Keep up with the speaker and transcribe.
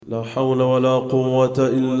لا حول ولا قوة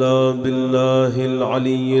إلا بالله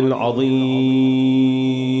العلي العظيم.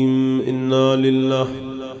 إنا لله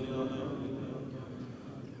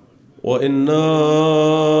وإنا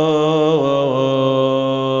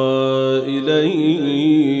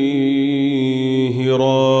إليه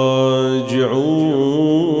راجعون.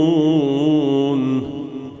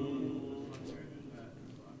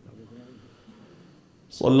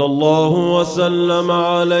 صلى الله وسلم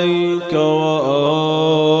عليك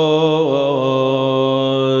وآلك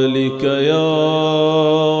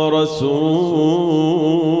يا رسول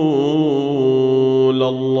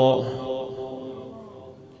الله.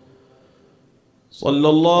 صلى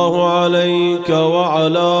الله عليك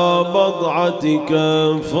وعلى بضعتك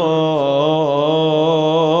فاطمة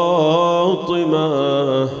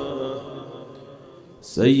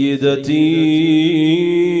سيدتي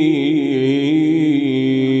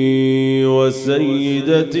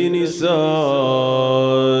وسيدة نساء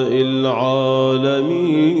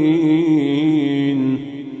العالمين.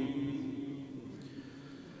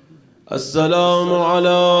 السلام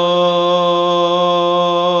على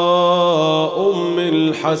أم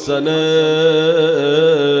الحسنين،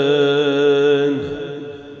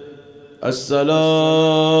 السلام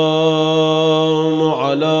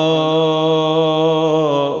على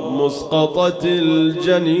مسقطة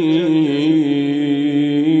الجنين،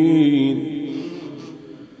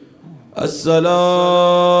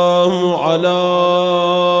 السلام على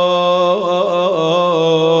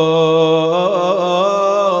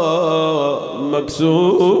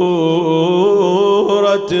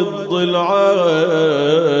مكسورة الضلعين،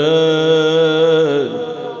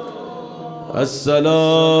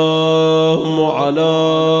 السلام على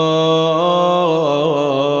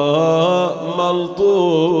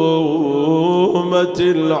ملطومة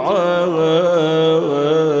العين،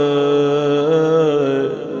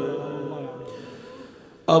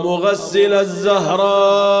 أمغسل الزهراء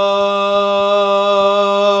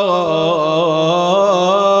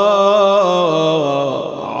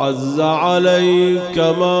عز عليك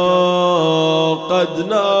ما قد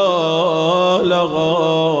نالغا،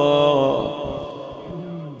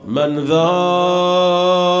 من ذا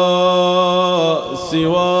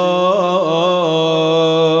سواك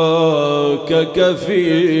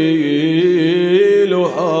كفيلها،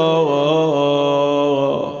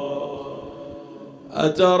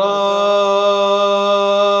 أتراك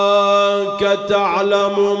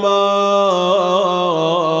تعلم ما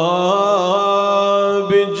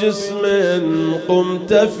بجسم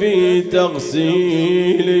قمت في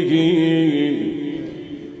تغسيله،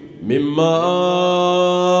 مما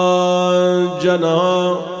جنى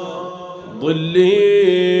ظليلها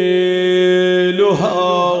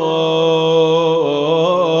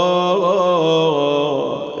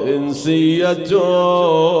إنسية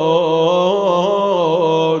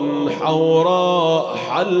حوراء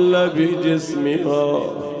حل بجسمها،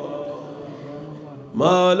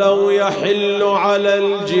 ما لو يحل على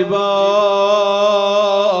الجبال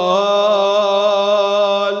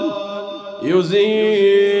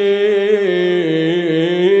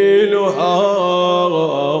يزيلها،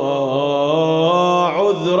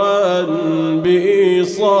 عذرا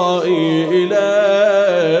بإيصائي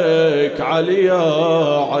إليك علي يا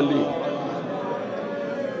علي،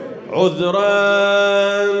 عذرا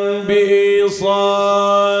بإيصائي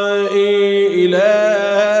إليك،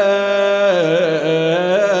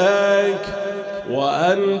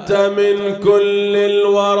 وأنت من كل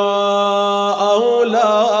الورى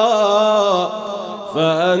أولى،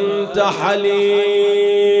 فأنت حليلها،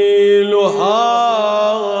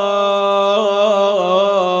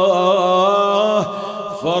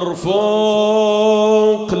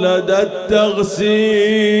 فارفق لدى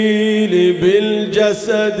التغسيل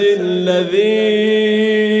بالجسد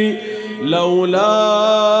الذي لولا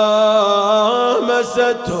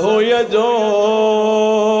مسته يد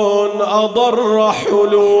أضر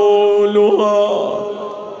حلولها،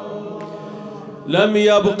 لم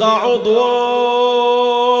يبق عضو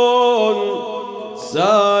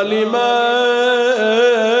سالما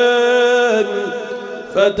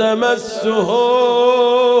فتمسه،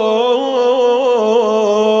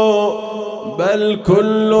 بل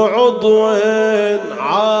كل عضو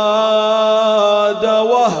عاد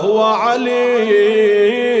وهو عليلها.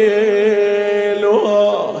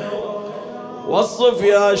 وصف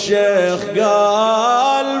يا شيخ،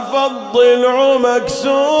 قال فالضلع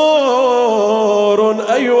مكسور،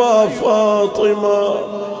 أيوة فاطمة،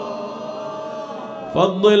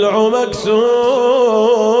 فالضلع مكسور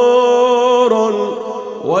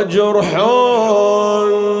وجرح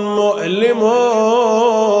مؤلم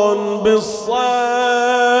بالصيد،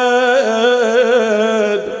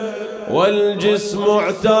 والجسم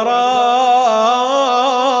اعتاد ترى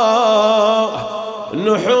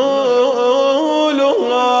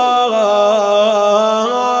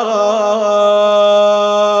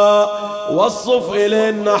وصف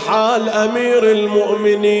إلينا حال أمير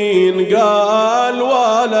المؤمنين. قال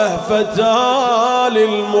وله فتى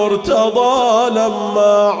للمرتضى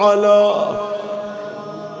لما على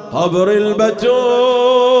قبر البتولة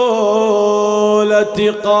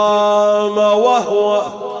قام وهو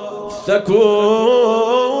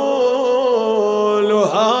ثكولها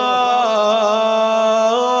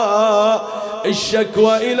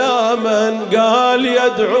الشكوى إلى من قال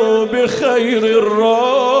يدعو بخير الروس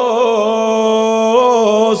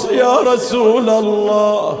يا رسول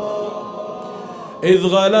الله. إذ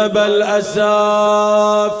غلب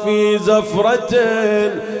الأسى في زفرة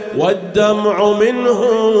والدمع منه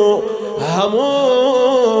همولها.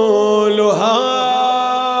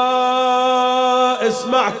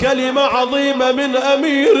 اسمع كلمة عظيمة من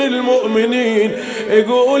أمير المؤمنين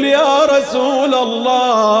يقول يا رسول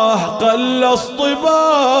الله قل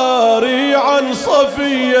اصطباري عن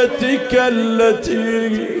صفيتك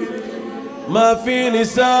التي ما في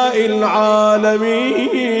نساء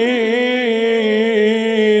العالمين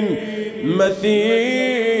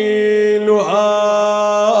مثيلها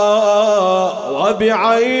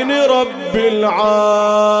وبعين رب العرش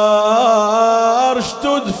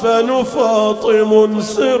تدفن فاطم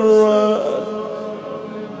سرا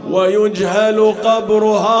ويجهل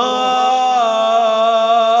قبرها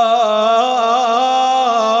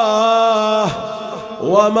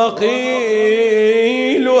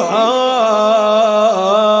ومقيلها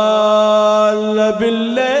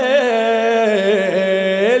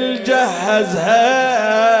بالليل جهزها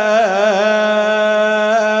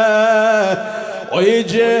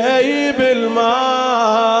ويجيب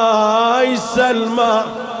الماء يسلمى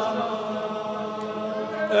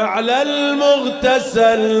على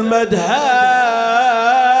المغتسل مدها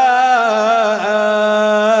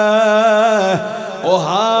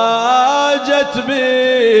وهاجت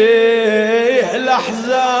به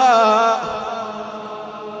الأحزان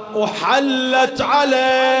وحلت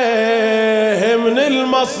عليه من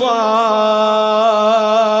المصاب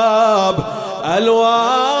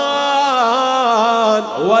ألوان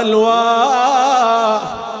والوان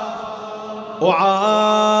وعاين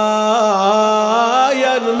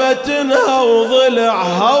متنها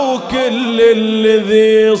وضلعها وكل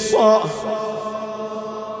الذي صار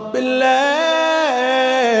بالليل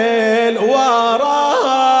وراه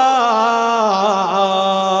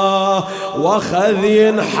وخذ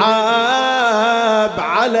ينحاب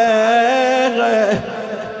عليه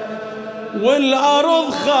والأرض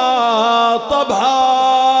خاطبها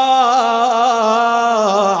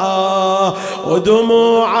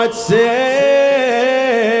ودموع تسيل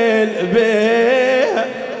بيه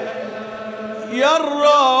يا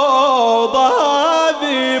الروضة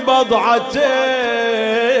هذه بضعتين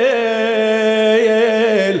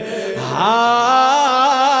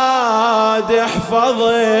هاد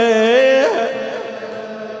احفظي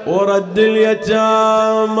ورد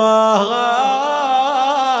اليتامى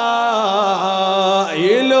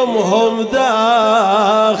يلمهم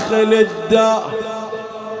داخل الدار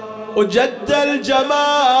وجد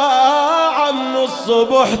الجماعة من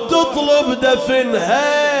الصبح تطلب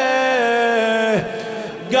دفنها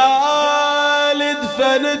قال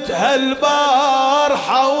دفنتها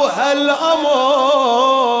البارحة وهالأمر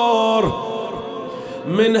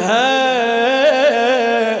منها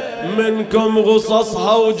منكم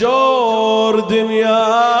غصصها وجور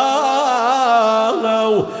دنياها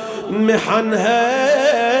ومحنها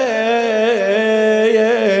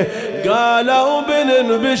قالوا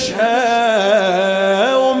بننبشها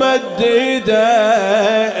ومد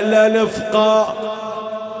ايده لنفقا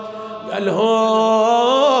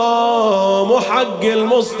قالهم وحق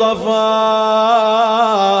المصطفى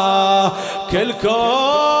كلكم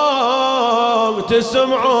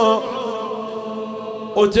تسمعوا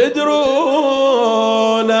وتدرون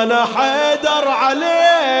انا حيدر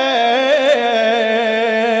عليه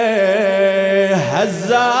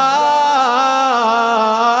هزاز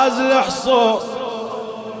الحصول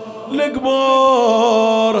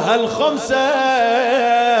القبور هالخمسة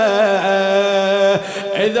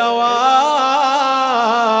إذا واحد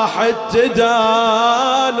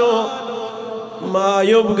تدانوا ما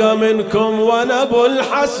يبقى منكم وانا ابو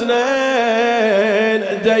الحسنين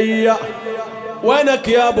ديا. وينك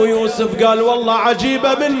يا ابو يوسف؟ قال والله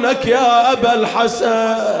عجيبة منك يا ابا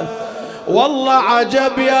الحسن، والله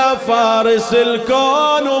عجب يا فارس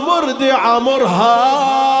الكون ومردع عمرها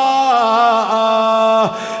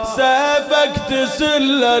سيفك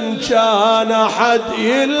تسلا كان حد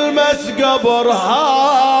يلمس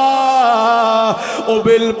قبرها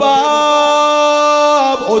وبالباب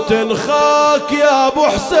وتنخاك يا ابو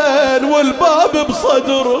حسين والباب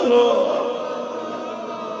بصدرها،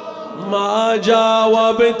 ما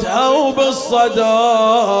جاوبتها وبالصدر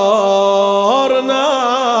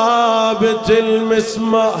نابت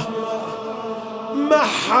المسمع، ما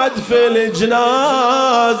حد في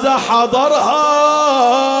الجنازة حضرها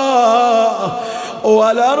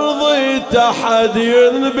ولا رضيت أحد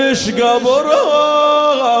ينبش قبرها،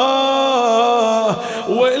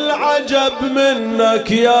 والعجب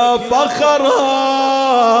منك يا فخرها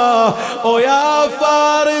ويا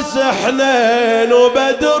فارس حنين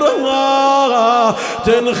وبدرها،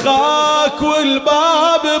 تنخاك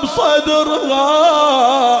والباب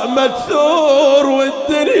بصدرها مكثور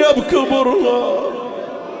والدنيا بكبرها،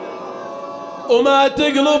 وما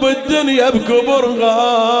تقلب الدنيا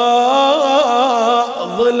بكبرها،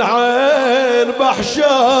 ظل عين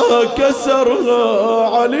بحشا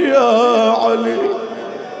كسرها. علي يا علي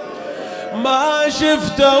ما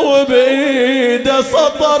شفته وبإيده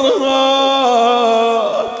سطرها،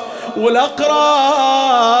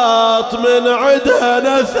 والأقراط من عدها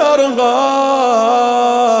نثرها،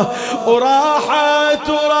 وراحت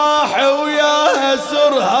وراح وياها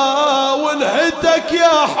سرها، وانهتك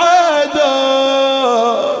يا حيدر.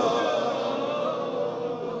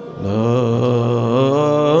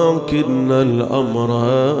 لكن الأمر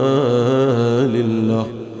لله،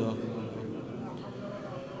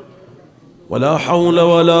 ولا حول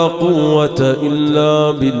ولا قوة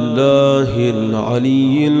إلا بالله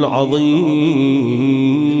العلي العظيم.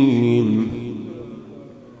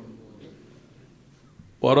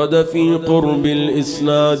 ورد في قرب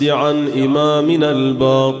الإسناد عن إمامنا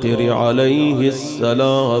الباقر عليه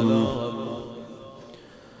السلام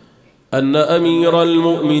أن أمير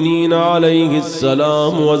المؤمنين عليه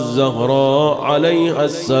السلام والزهراء عليها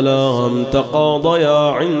السلام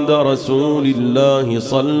تقاضيا عند رسول الله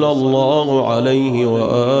صلى الله عليه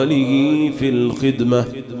وآله في الخدمة،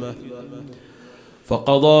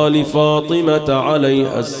 فقضى لفاطمة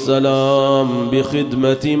عليها السلام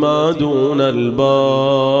بخدمة ما دون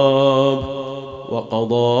الباب،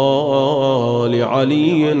 وقضى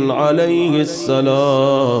لعلي عليه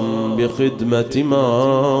السلام بخدمة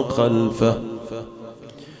ما خلفه.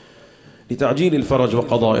 لتعجيل الفرج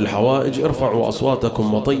وقضاء الحوائج ارفعوا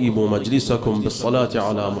أصواتكم وطيبوا مجلسكم بالصلاة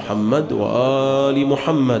على محمد وآل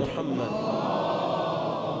محمد.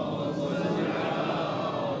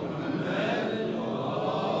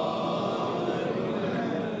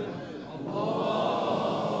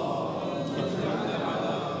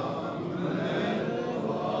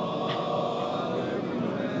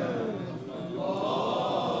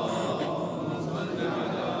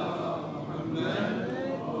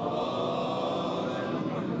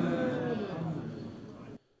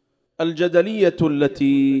 الجدلية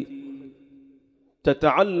التي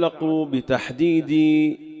تتعلق بتحديد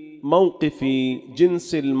موقف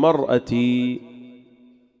جنس المرأة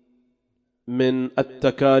من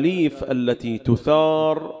التكاليف التي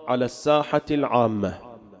تثار على الساحة العامة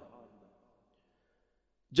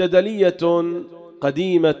جدلية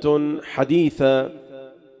قديمة حديثة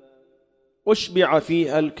أشبع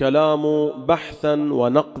فيها الكلام بحثا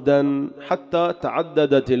ونقدا حتى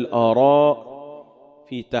تعددت الآراء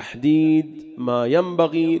في تحديد ما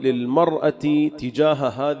ينبغي للمرأة تجاه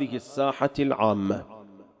هذه الساحة العامة.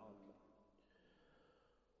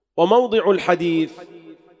 وموضع الحديث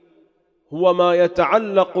هو ما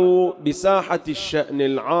يتعلق بساحة الشأن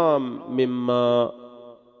العام مما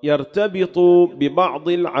يرتبط ببعض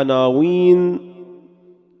العناوين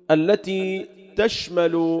التي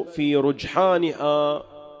تشمل في رجحانها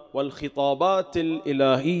والخطابات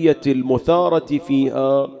الإلهية المثارة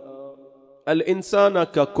فيها الإنسان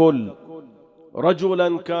ككل،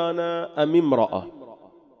 رجلا كان أم امرأة.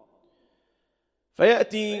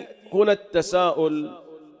 فيأتي هنا التساؤل: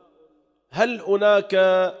 هل هناك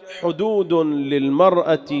حدود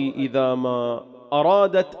للمرأة إذا ما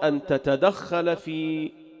أرادت أن تتدخل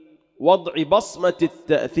في وضع بصمة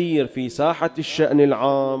التأثير في ساحة الشأن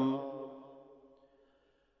العام؟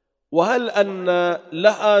 وهل أن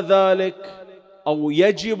لها ذلك أو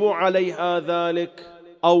يجب عليها ذلك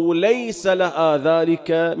أو ليس لها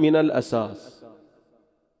ذلك من الأساس؟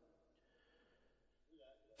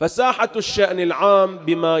 فساحة الشأن العام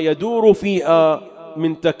بما يدور فيها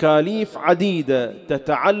من تكاليف عديدة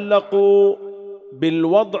تتعلق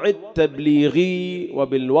بالوضع التبليغي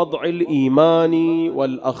وبالوضع الإيماني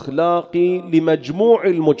والأخلاقي لمجموع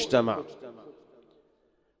المجتمع.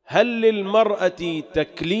 هل للمرأة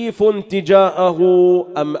تكليف تجاهه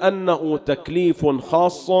أم أنه تكليف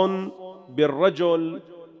خاص بالرجل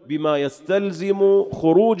بما يستلزم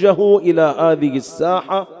خروجه إلى هذه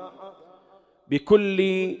الساحة بكل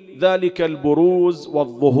ذلك البروز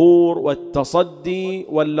والظهور والتصدي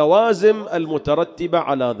واللوازم المترتبة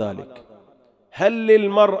على ذلك. هل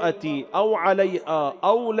للمرأة أو عليها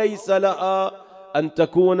أو ليس لها أن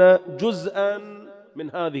تكون جزءا من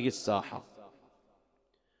هذه الساحة؟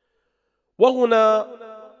 وهنا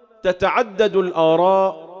تتعدد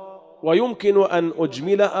الآراء، ويمكن أن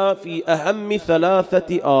أجملها في أهم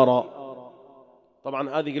 3 آراء. طبعا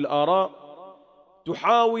هذه الآراء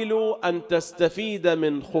تحاول أن تستفيد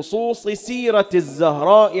من خصوص سيرة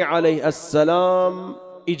الزهراء عليه السلام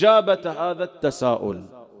إجابة هذا التساؤل،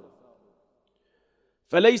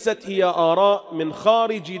 فليست هي آراء من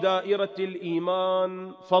خارج دائرة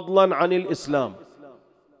الإيمان فضلا عن الإسلام.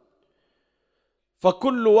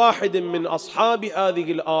 فكل واحد من أصحاب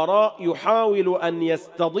هذه الآراء يحاول أن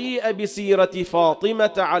يستضيء بسيرة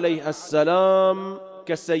فاطمة عليها السلام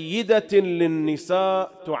كسيدة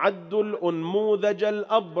للنساء، تعد الأنموذج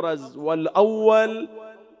الأبرز والأول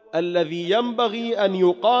الذي ينبغي أن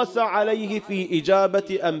يقاس عليه في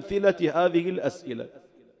إجابة أمثلة هذه الأسئلة.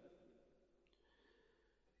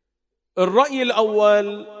 الرأي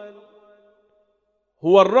الأول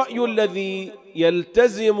هو الرأي الذي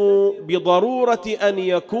يلتزم بضرورة أن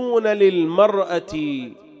يكون للمرأة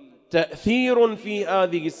تأثير في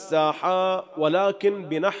هذه الساحة، ولكن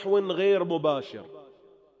بنحو غير مباشر.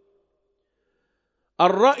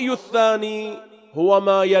 الرأي الثاني هو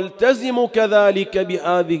ما يلتزم كذلك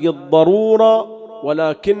بهذه الضرورة،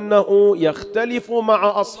 ولكنه يختلف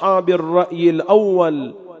مع أصحاب الرأي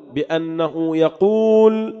الأول بأنه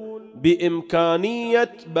يقول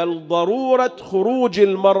بإمكانية بل ضرورة خروج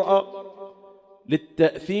المرأة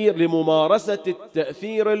للتأثير، لممارسة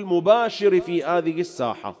التأثير المباشر في هذه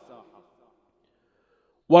الساحة.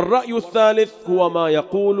 والرأي الثالث هو ما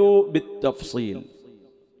يقول بالتفصيل.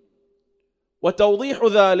 وتوضيح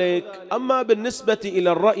ذلك، أما بالنسبة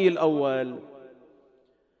إلى الرأي الأول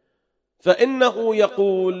فإنه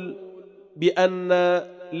يقول بأن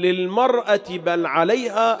للمرأة بل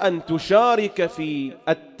عليها أن تشارك في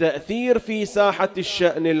التأثير في ساحة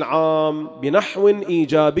الشأن العام بنحو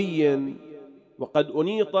إيجابي، وقد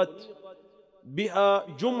أنيطت بها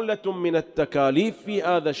جملة من التكاليف في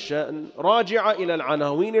هذا الشأن راجعة إلى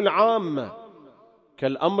العناوين العامة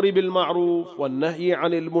كالأمر بالمعروف والنهي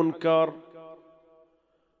عن المنكر،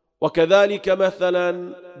 وكذلك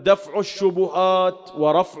مثلا دفع الشبهات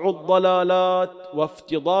ورفع الضلالات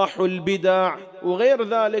وافتضاح البدع وغير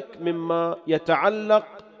ذلك مما يتعلق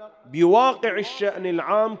بواقع الشأن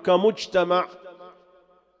العام كمجتمع،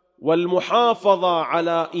 والمحافظة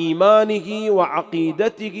على إيمانه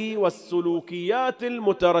وعقيدته والسلوكيات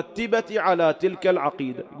المترتبة على تلك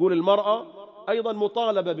العقيدة. يقول المرأة أيضا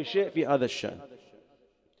مطالبة بشيء في هذا الشأن،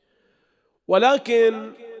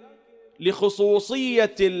 ولكن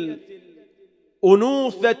لخصوصية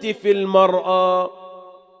الأنوثة في المرأة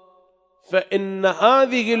فإن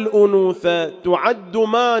هذه الأنوثة تعد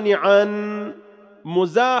مانعا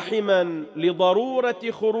مزاحما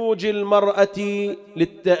لضرورة خروج المرأة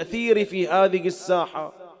للتأثير في هذه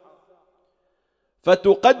الساحة،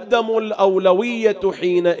 فتقدم الأولوية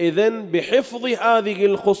حينئذ بحفظ هذه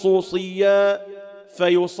الخصوصية،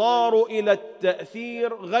 فيصار إلى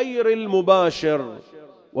التأثير غير المباشر،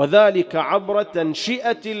 وذلك عبر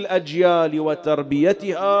تنشئة الأجيال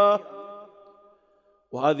وتربيتها.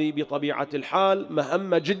 وهذه بطبيعة الحال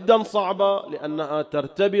مهمة جدا صعبة، لأنها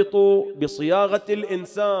ترتبط بصياغة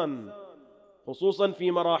الإنسان خصوصا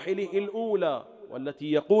في مراحله الأولى،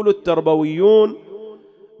 والتي يقول التربويون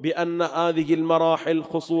بأن هذه المراحل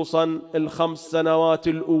خصوصا ال5 سنوات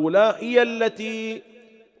الأولى هي التي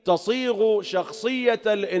تصيغ شخصية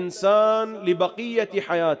الإنسان لبقية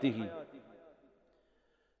حياته.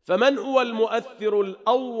 فمن هو المؤثر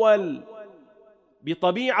الأول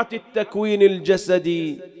بطبيعة التكوين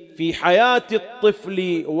الجسدي في حياة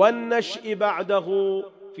الطفل والنشء بعده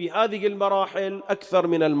في هذه المراحل أكثر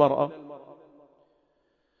من المرأة؟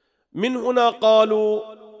 من هنا قالوا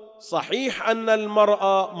صحيح أن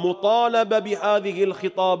المرأة مطالبة بهذه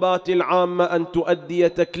الخطابات العامة أن تؤدي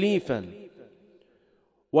تكليفا،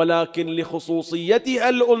 ولكن لخصوصيتها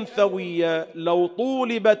الأنثوية لو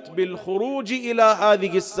طولبت بالخروج إلى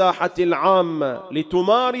هذه الساحة العامة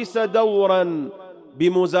لتمارس دورا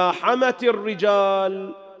بمزاحمة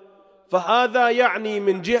الرجال، فهذا يعني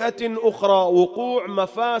من جهة أخرى وقوع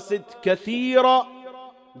مفاسد كثيرة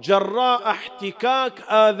جراء احتكاك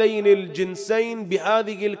هذين الجنسين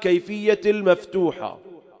بهذه الكيفية المفتوحة،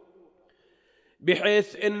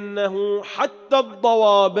 بحيث أنه حتى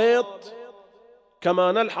الضوابط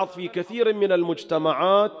كما نلحظ في كثير من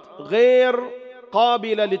المجتمعات غير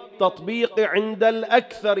قابلة للتطبيق عند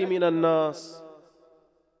الأكثر من الناس.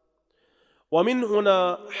 ومن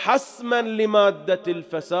هنا حسما لمادة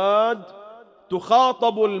الفساد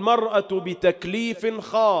تخاطب المرأة بتكليف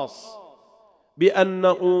خاص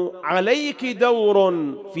بأنه عليك دور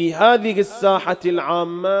في هذه الساحة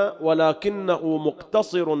العامة، ولكنه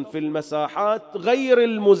مقتصر في المساحات غير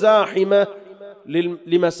المزاحمة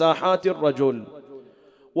لمساحات الرجل.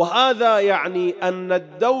 وهذا يعني أن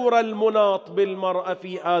الدور المناط بالمرأة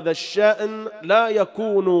في هذا الشأن لا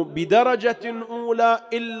يكون بدرجة أولى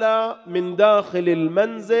إلا من داخل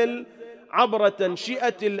المنزل عبر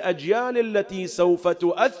تنشئة الأجيال التي سوف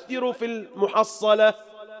تؤثر في المحصلة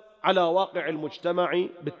على واقع المجتمع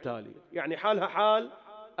بالتالي. يعني حالها حال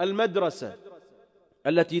المدرسة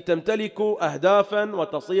التي تمتلك أهدافا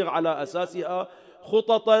وتصيغ على أساسها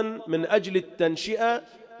خططا من أجل التنشئة،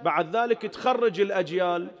 بعد ذلك تخرج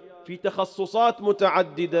الأجيال في تخصصات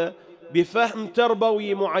متعددة بفهم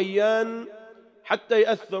تربوي معين حتى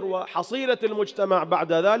يأثر، وحصيلة المجتمع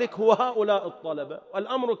بعد ذلك هو هؤلاء الطلبة.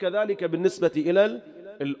 والأمر كذلك بالنسبة إلى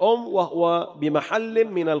الأم، وهو بمحل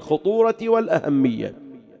من الخطورة والأهمية.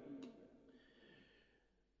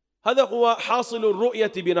 هذا هو حاصل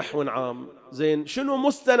الرؤية بنحو عام. زين، شنو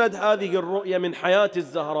مستند هذه الرؤية من حياة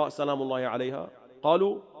الزهراء سلام الله عليها؟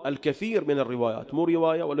 قالوا الكثير من الروايات، مو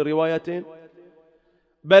رواية ولا روايتين،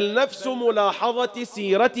 بل نفس ملاحظة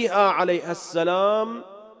سيرتها عليها السلام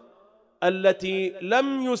التي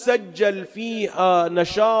لم يسجل فيها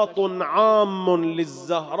نشاط عام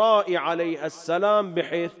للزهراء عليها السلام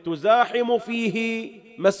بحيث تزاحم فيه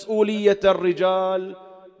مسؤولية الرجال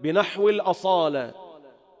بنحو الأصالة،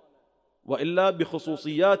 وإلا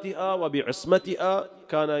بخصوصياتها وبعصمتها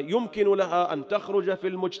كان يمكن لها أن تخرج في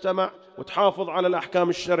المجتمع وتحافظ على الأحكام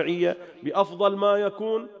الشرعية بأفضل ما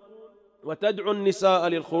يكون، وتدعو النساء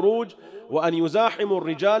للخروج وأن يزاحموا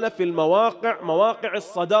الرجال في مواقع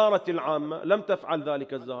الصدارة العامة. لم تفعل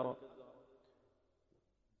ذلك الزهراء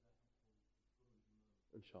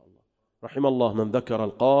إن شاء الله. رحم الله من ذكر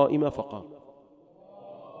القائم فقام.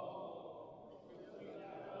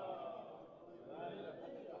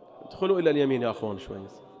 ادخلوا إلى اليمين يا أخوان شوي.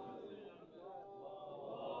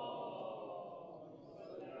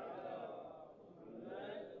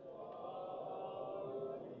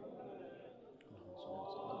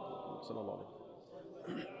 صلى الله عليه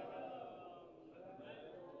وسلم.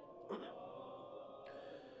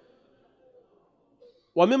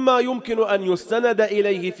 ومما يمكن أن يستند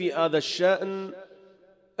إليه في هذا الشأن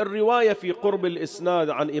الرواية في قرب الإسناد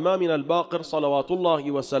عن إمامنا الباقر صلوات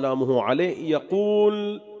الله وسلامه عليه،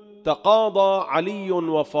 يقول: تقاضى علي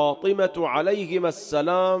وفاطمة عليهما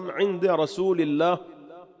السلام عند رسول الله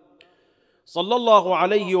صلى الله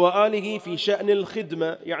عليه وآله في شأن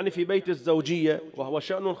الخدمة، يعني في بيت الزوجية، وهو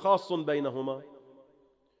شأن خاص بينهما.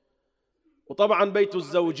 وطبعا بيت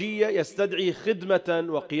الزوجية يستدعي خدمة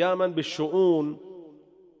وقياما بالشؤون.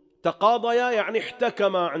 تقاضيا يعني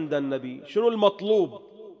احتكما عند النبي. شنو المطلوب؟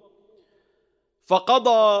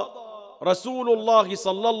 فقضى رسول الله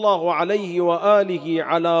صلى الله عليه وآله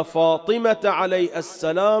على فاطمة عليه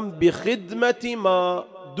السلام بخدمة ما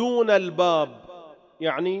دون الباب،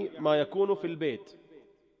 يعني ما يكون في البيت،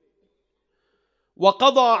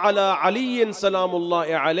 وقضى على علي سلام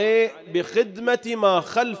الله عليه بخدمة ما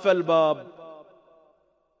خلف الباب.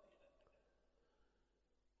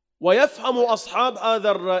 ويفهم أصحاب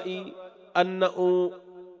هذا الرأي أنه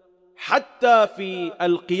حتى في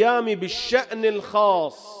القيام بالشأن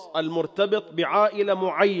الخاص المرتبط بعائلة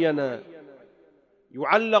معينة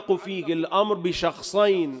يعلق فيه الأمر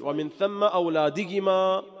بشخصين ومن ثم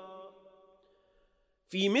أولادهما،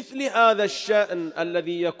 في مثل هذا الشأن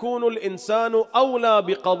الذي يكون الإنسان أولى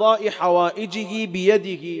بقضاء حوائجه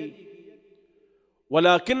بيده،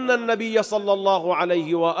 ولكن النبي صلى الله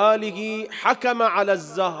عليه وآله حكم على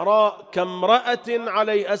الزهراء كامرأة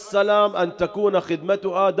عليه السلام أن تكون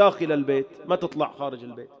خدمتها داخل البيت، ما تطلع خارج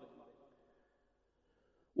البيت.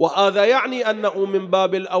 وهذا يعني أنه من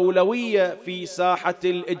باب الأولوية في ساحة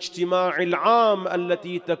الاجتماع العام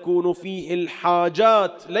التي تكون فيه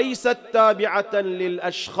الحاجات ليست تابعة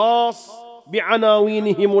للأشخاص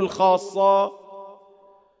بعناوينهم الخاصة،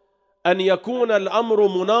 أن يكون الأمر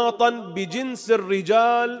مناطا بجنس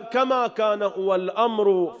الرجال كما كان هو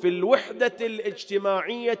الأمر في الوحدة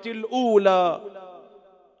الاجتماعية الأولى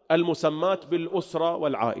المسماة بالأسرة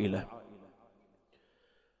والعائلة.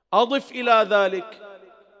 أضف إلى ذلك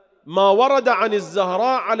ما ورد عن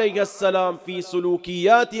الزهراء عليه السلام في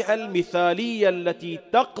سلوكياتها المثالية التي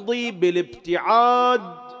تقضي بالابتعاد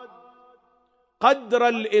قدر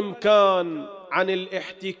الإمكان عن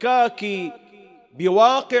الاحتكاك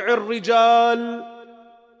بواقع الرجال،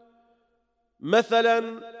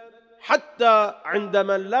 مثلا حتى عند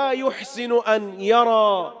من لا يحسن أن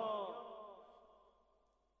يرى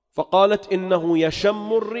فقالت إنه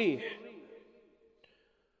يشم الريح.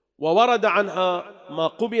 وورد عنها ما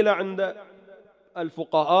قبل عند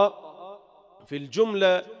الفقهاء في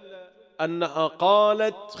الجملة أنها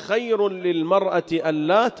قالت خير للمرأة أن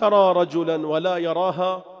لا ترى رجلا ولا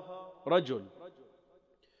يراها رجل.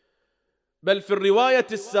 بل في الرواية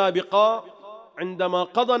السابقة عندما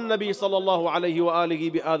قضى النبي صلى الله عليه وآله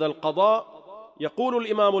بهذا القضاء يقول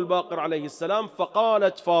الإمام الباقر عليه السلام: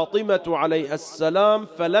 فقالت فاطمة عليها السلام: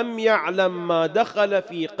 فلم يعلم ما دخل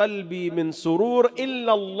في قلبي من سرور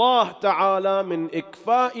إلا الله تعالى من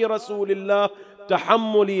إكفاء رسول الله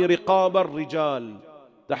تحمل رقاب الرجال،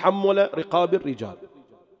 تحمل رقاب الرجال.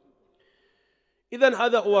 إذن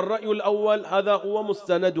هذا هو الرأي الأول، هذا هو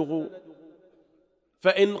مستنده.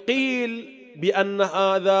 فإن قيل بأن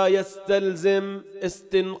هذا يستلزم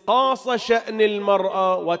استنقاص شأن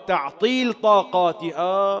المرأة وتعطيل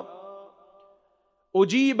طاقاتها،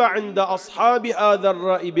 أجيب عند أصحاب هذا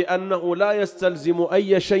الرأي بأنه لا يستلزم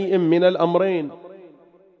أي شيء من الأمرين.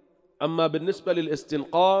 أما بالنسبة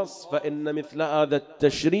للاستنقاص فإن مثل هذا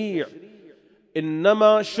التشريع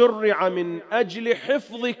إنما شرع من أجل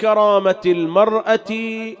حفظ كرامة المرأة،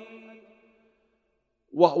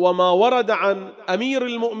 وهو ما ورد عن أمير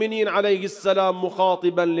المؤمنين عليه السلام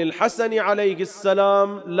مخاطبا للحسن عليه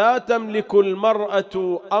السلام: لا تملك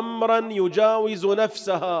المرأة أمرا يجاوز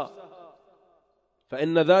نفسها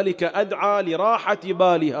فإن ذلك أدعى لراحة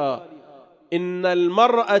بالها، إن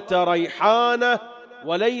المرأة ريحانة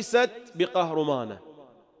وليست بقهرمانة.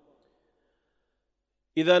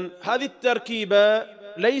 إذن هذه التركيبة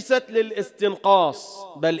ليست للاستنقاص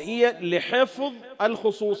بل هي لحفظ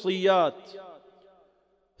الخصوصيات.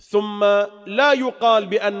 ثم لا يقال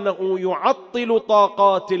بأنه يعطل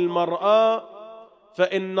طاقات المرأة،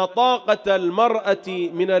 فإن طاقة المرأة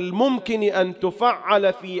من الممكن أن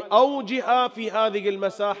تفعل في أوجها في هذه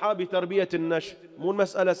المساحة بتربية النشء، مو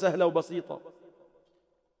المسألة سهلة وبسيطة.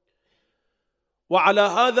 وعلى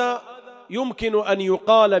هذا يمكن أن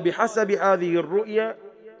يقال بحسب هذه الرؤية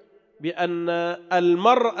بأن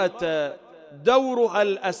المرأة دورها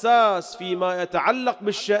الأساس فيما يتعلق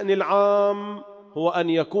بالشأن العام هو أن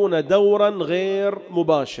يكون دورا غير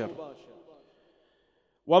مباشر،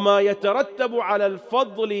 وما يترتب على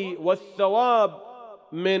الفضل والثواب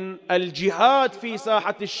من الجهاد في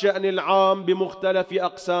ساحة الشأن العام بمختلف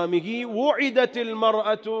أقسامه وعدت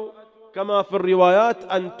المرأة كما في الروايات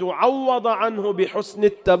أن تعوض عنه بحسن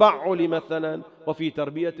التبعل مثلا وفي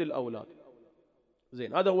تربية الأولاد.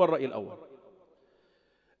 زين، هذا هو الرأي الأول.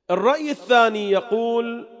 الرأي الثاني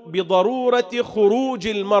يقول بضرورة خروج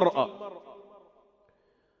المرأة،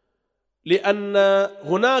 لأن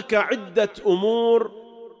هناك عدة أمور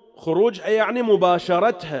خروجها يعني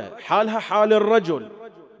مباشرتها حالها حال الرجل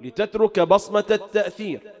لتترك بصمة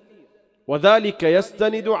التأثير، وذلك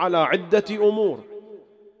يستند على عدة أمور.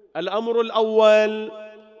 الأمر الأول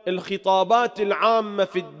الخطابات العامة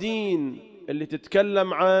في الدين اللي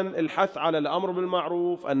تتكلم عن الحث على الأمر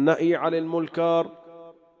بالمعروف، النهي عن المنكر،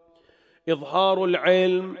 إظهار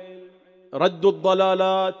العلم، رد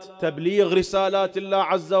الضلالات، تبليغ رسالات الله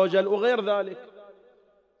عز وجل وغير ذلك.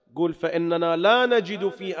 قل فإننا لا نجد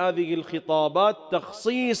في هذه الخطابات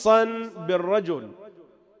تخصيصا بالرجل،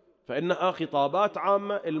 فإنها خطابات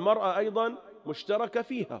عامة المرأة أيضا مشتركة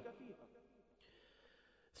فيها.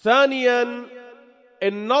 ثانيا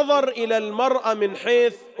النظر إلى المرأة من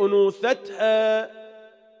حيث أنوثتها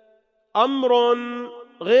أمر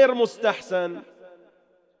غير مستحسن،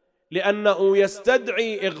 لأنه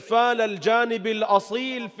يستدعي إغفال الجانب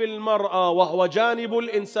الأصيل في المرأة وهو جانب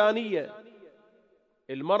الإنسانية.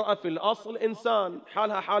 المرأة في الأصل إنسان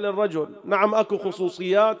حالها حال الرجل، نعم أكو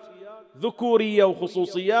خصوصيات ذكورية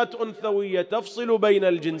وخصوصيات أنثوية تفصل بين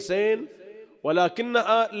الجنسين،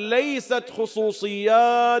 ولكنها ليست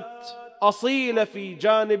خصوصيات أصيلة في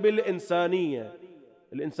جانب الإنسانية.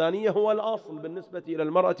 الإنسانية هو الأصل بالنسبة إلى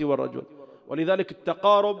المرأة والرجل، ولذلك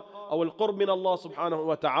التقارب أو القرب من الله سبحانه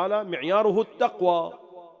وتعالى معياره التقوى،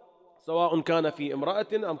 سواء كان في امرأة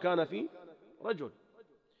أم كان في رجل.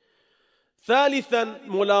 ثالثا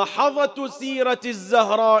ملاحظة سيرة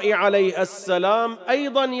الزهراء عليها السلام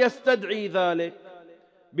أيضا يستدعي ذلك،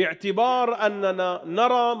 باعتبار أننا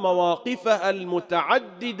نرى مواقفها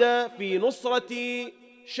المتعددة في نصرة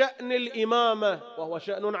شأن الإمامة، وهو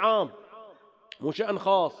شأن عام مو شأن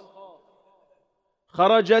خاص.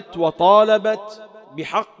 خرجت وطالبت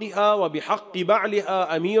بحقها وبحق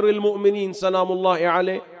بعلها أمير المؤمنين سلام الله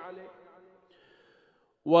عليه،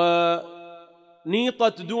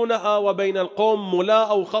 ونيطت دونها وبين القوم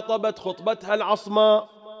ملاء وخطبت خطبتها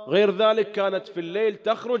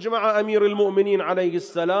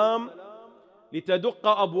لتدق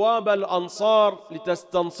أبواب الأنصار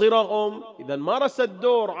لتستنصرهم، إذا مارست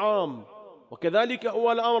دور عام. وكذلك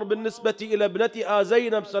هو الأمر بالنسبة إلى ابنتها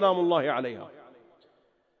زينب سلام الله عليها.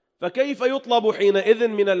 فكيف يطلب حينئذ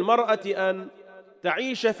من المرأة أن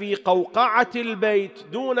تعيش في قوقعة البيت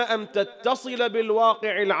دون أن تتصل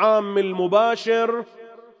بالواقع العام المباشر،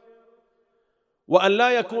 وأن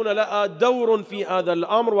لا يكون لها دور في هذا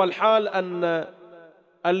الأمر، والحال أن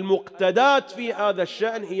المقتدات في هذا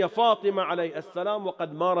الشأن هي فاطمة عليه السلام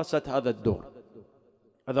وقد مارست هذا الدور.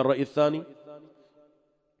 هذا الرأي الثاني.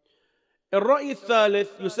 الرأي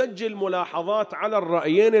الثالث يسجل ملاحظات على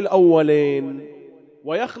الرأيين الأولين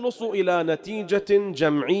ويخلص إلى نتيجة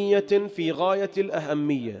جمعية في غاية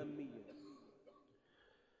الأهمية،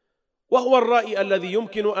 وهو الرأي الذي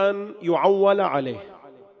يمكن أن يعول عليه.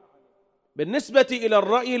 بالنسبة إلى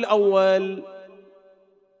الرأي الأول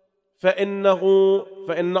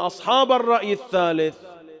فإن أصحاب الرأي الثالث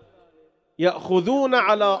يأخذون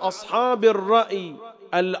على أصحاب الرأي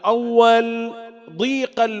الأول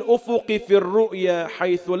ضيق الأفق في الرؤية،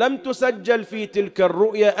 حيث لم تسجل في تلك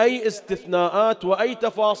الرؤية أي استثناءات وأي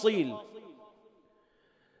تفاصيل،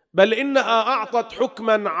 بل إنها أعطت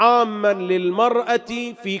حكما عاما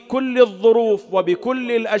للمرأة في كل الظروف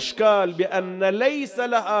وبكل الأشكال بأن ليس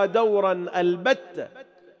لها دورا البتة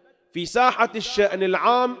في ساحة الشأن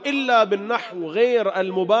العام إلا بالنحو غير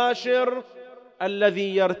المباشر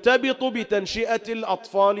الذي يرتبط بتنشئة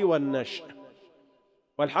الأطفال والنشء.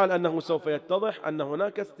 والحال أنه سوف يتضح أن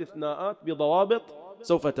هناك استثناءات بضوابط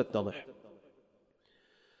سوف تتضح.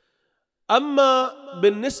 أما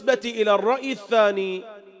بالنسبة إلى الرأي الثاني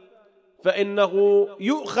فإنه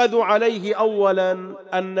يؤخذ عليه أولا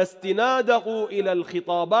أن استناده إلى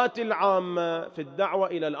الخطابات العامة في الدعوة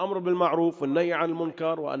إلى الأمر بالمعروف والنهي عن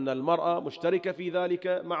المنكر، وأن المرأة مشتركة في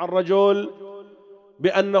ذلك مع الرجل،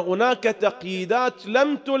 بأن هناك تقييدات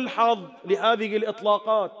لم تلحظ لهذه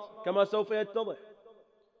الإطلاقات كما سوف يتضح.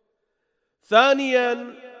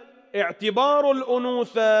 ثانيا اعتبار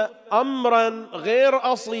الأنوثة أمرا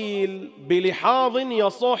غير أصيل بلحاظ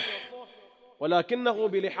يصح، ولكنه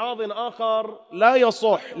بلحاظ آخر لا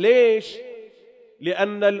يصح. ليش؟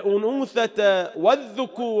 لأن الأنوثة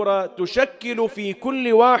والذكورة تشكل في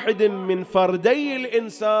كل واحد من فردي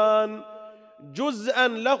الإنسان جزءا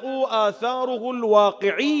له آثاره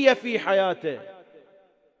الواقعية في حياته،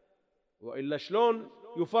 وإلا شلون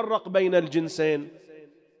يفرق بين الجنسين؟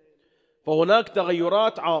 فهناك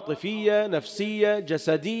تغيرات عاطفية نفسية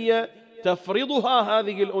جسدية تفرضها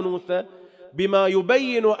هذه الأنوثة، بما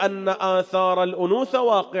يبين أن آثار الأنوثة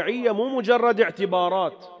واقعية مو مجرد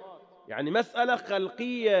اعتبارات، يعني مسألة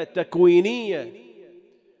خلقية تكوينية،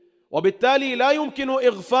 وبالتالي لا يمكن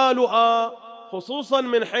إغفالها، خصوصا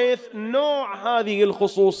من حيث نوع هذه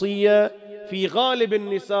الخصوصية في غالب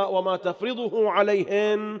النساء وما تفرضه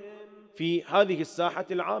عليهن في هذه الساحة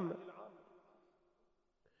العامة.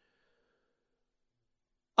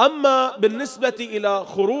 أما بالنسبة إلى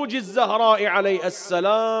خروج الزهراء عليه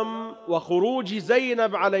السلام وخروج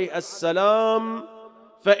زينب عليه السلام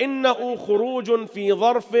فإنه خروج في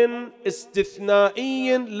ظرف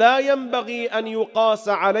استثنائي لا ينبغي أن يقاس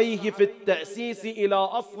عليه في التأسيس إلى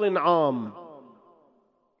أصل عام.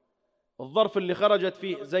 الظرف اللي خرجت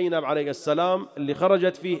فيه زينب عليه السلام، اللي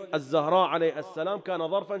خرجت فيه الزهراء عليه السلام، كان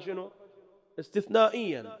ظرفا شنو؟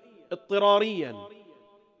 استثنائيا اضطراريا.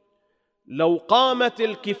 لو قامت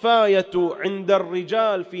الكفاية عند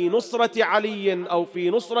الرجال في نصرة علي أو في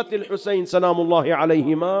نصرة الحسين سلام الله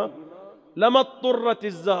عليهما لما اضطرت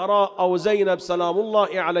الزهراء أو زينب سلام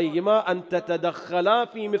الله عليهما أن تتدخلا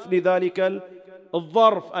في مثل ذلك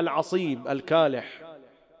الظرف العصيب الكالح.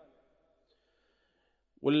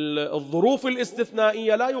 والظروف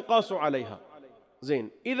الاستثنائية لا يقاس عليها. زين،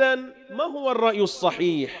 إذن ما هو الرأي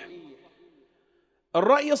الصحيح؟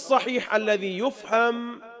 الرأي الصحيح الذي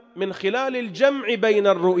يفهم من خلال الجمع بين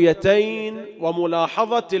الرؤيتين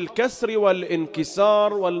وملاحظة الكسر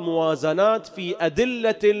والانكسار والموازنات في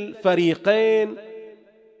أدلة الفريقين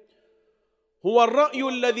هو الرأي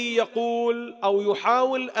الذي يقول أو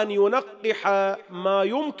يحاول أن ينقح ما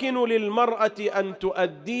يمكن للمرأة أن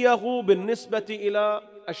تؤديه بالنسبة إلى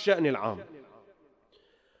الشأن العام.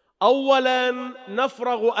 أولا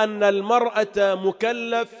نفرغ أن المرأة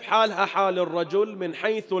مكلف حالها حال الرجل من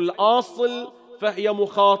حيث الأصل، فهي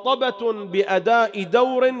مخاطبة بأداء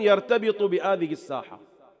دور يرتبط بهذه الساحة،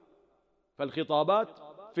 فالخطابات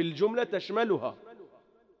في الجملة تشملها.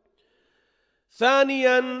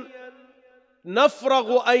 ثانيا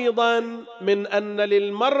نفرغ أيضا من أن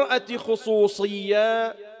للمرأة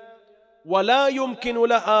خصوصية ولا يمكن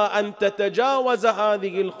لها أن تتجاوز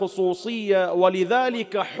هذه الخصوصية،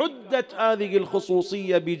 ولذلك حدت هذه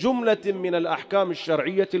الخصوصية بجملة من الأحكام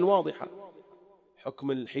الشرعية الواضحة.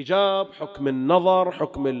 حكم الحجاب، حكم النظر،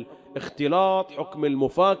 حكم الاختلاط، حكم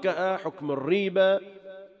المفاكأة، حكم الريبة،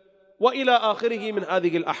 وإلى آخره من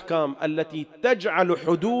هذه الأحكام التي تجعل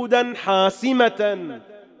حدودا حاسمة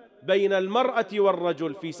بين المرأة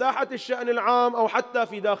والرجل في ساحة الشأن العام أو حتى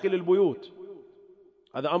في داخل البيوت.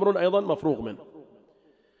 هذا أمر أيضا مفروغ منه.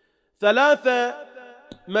 ثلاثة،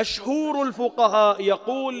 مشهور الفقهاء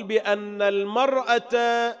يقول بأن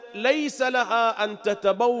المرأة ليس لها أن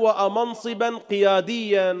تتبوأ منصبا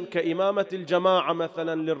قياديا كإمامة الجماعة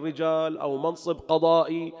مثلا للرجال، أو منصب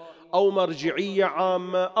قضائي، أو مرجعية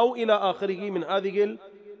عامة، أو إلى آخره من هذه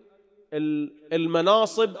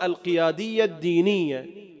المناصب القيادية الدينية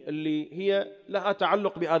اللي هي لها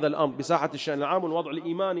تعلق بهذا الأمر بساحة الشأن العام والوضع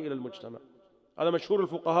الإيماني إلى المجتمع. هذا مشهور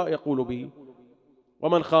الفقهاء يقول به،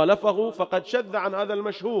 ومن خالفه فقد شذ عن هذا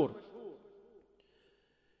المشهور.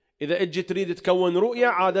 إذا أجي تريد تكون رؤية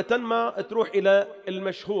عادة ما تروح إلى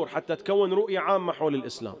المشهور حتى تكون رؤية عامة حول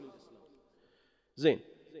الإسلام. زين،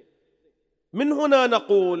 من هنا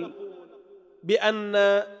نقول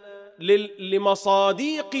بأن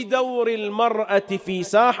لمصاديق دور المرأة في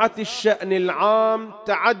ساحة الشأن العام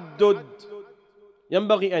تعدد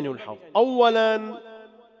ينبغي أن يلحظ. أولا،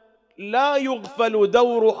 لا يغفل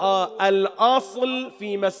دورها الأصل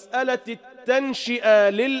في مسألة التنشئة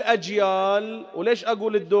للأجيال. وليش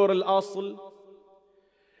أقول الدور الأصل؟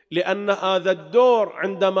 لأن هذا الدور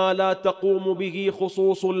عندما لا تقوم به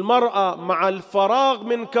خصوص المرأة مع الفراغ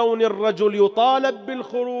من كون الرجل يطالب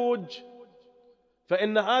بالخروج،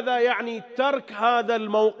 فإن هذا يعني ترك هذا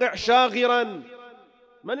الموقع شاغرا.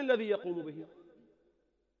 من الذي يقوم به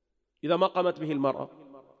إذا ما قامت به المرأة؟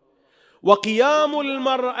 وقيام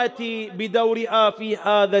المرأة بدورها في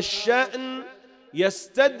هذا الشأن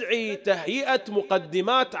يستدعي تهيئة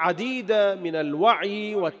مقدمات عديدة من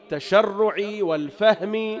الوعي والتشرع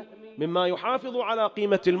والفهم مما يحافظ على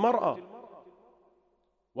قيمة المرأة،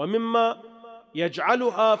 ومما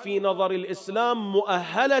يجعلها في نظر الإسلام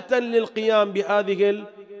مؤهلة للقيام بهذه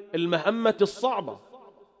المهمة الصعبة.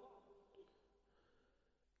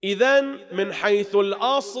 إذن من حيث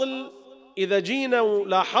الأصل إذا جينا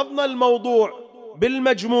ولاحظنا الموضوع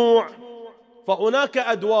بالمجموع فهناك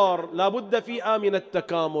أدوار لا بد فيها من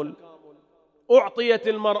التكامل. أعطيت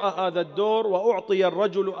المرأة هذا الدور وأعطي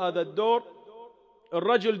الرجل هذا الدور.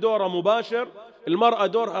 الرجل دوره مباشر، المرأة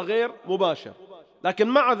دورها غير مباشر، لكن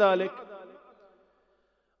مع ذلك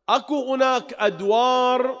أكو هناك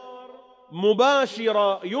أدوار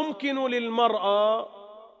مباشرة يمكن للمرأة،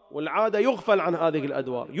 والعادة يغفل عن هذه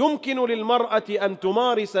الأدوار، يمكن للمرأة أن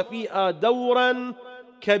تمارس فيها دورا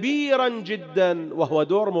كبيرا جدا، وهو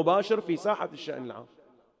دور مباشر في ساحة الشأن العام.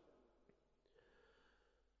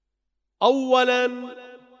 أولا،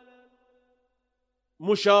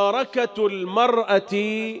 مشاركة المرأة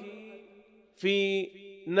في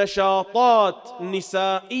نشاطات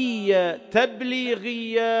نسائية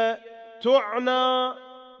تبليغية تعنى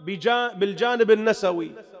بالجانب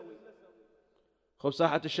النسوي. خب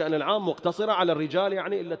ساحة الشأن العام مقتصرة على الرجال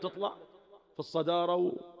يعني إلا تطلع في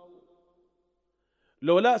الصدارة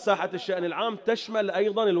لو لا، ساحة الشأن العام تشمل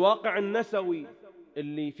أيضا الواقع النسوي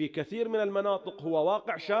اللي في كثير من المناطق هو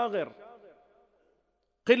واقع شاغر.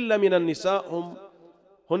 قلة من النساء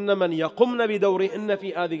هن من يقمن بدورهن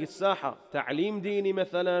في هذه الساحة، تعليم ديني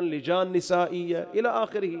مثلا، لجان نسائية إلى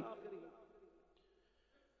آخره.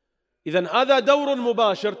 إذن هذا دور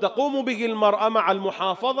مباشر تقوم به المرأة مع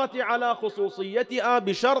المحافظة على خصوصيتها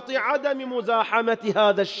بشرط عدم مزاحمة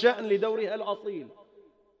هذا الشأن لدورها الأصيل.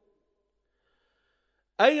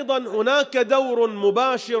 أيضا هناك دور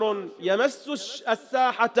مباشر يمس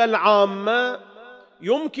الساحة العامة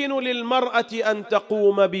يمكن للمرأة أن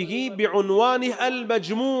تقوم به بعنوانها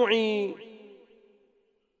المجموعي،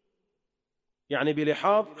 يعني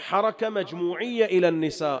بلحاظ حركة مجموعية إلى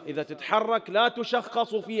النساء، إذا تتحرك لا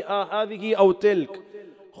تشخص فيها هذه أو تلك،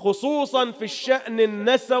 خصوصا في الشأن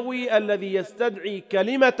النسوي الذي يستدعي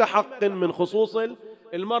كلمة حق من خصوص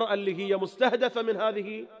المرأة اللي هي مستهدفة من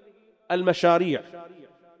هذه المشاريع.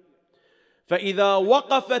 فإذا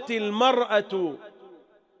وقفت المرأة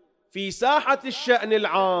في ساحة الشأن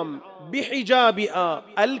العام بحجابها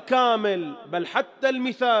الكامل بل حتى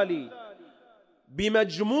المثالي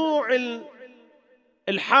بمجموع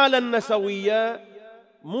الحالة النسوية،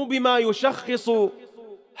 مو بما يشخص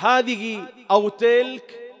هذه أو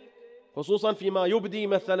تلك، خصوصا فيما يبدي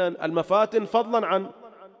مثلا المفاتن فضلا عن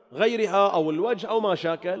غيرها أو الوجه أو ما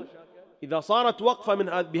شاكل، إذا صارت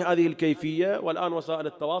وقفة بهذه الكيفية، والآن وسائل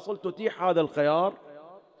التواصل تتيح هذا الخيار،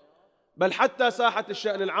 بل حتى ساحة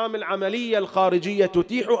الشأن العام العملية الخارجية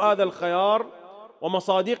تتيح هذا الخيار،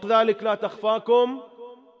 ومصادق ذلك لا تخفاكم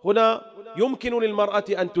هنا يمكن للمرأة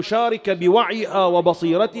أن تشارك بوعيها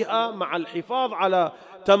وبصيرتها مع الحفاظ على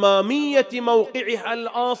تمامية موقعها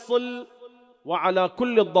الأصل وعلى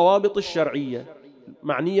كل الضوابط الشرعية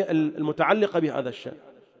المتعلقة بهذا الشأن.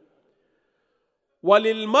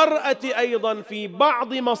 وللمرأة أيضا في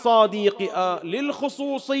بعض مصاديقها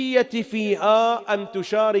للخصوصية فيها أن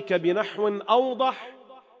تشارك بنحو أوضح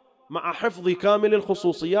مع حفظ كامل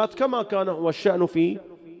الخصوصيات كما كان هو الشأن في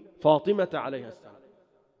فاطمة عليها السلام،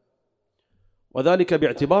 وذلك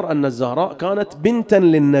باعتبار أن الزهراء كانت بنتا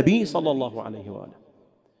للنبي صلى الله عليه وآله،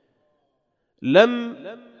 لم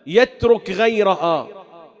يترك غيرها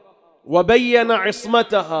وبين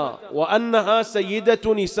عصمتها وأنها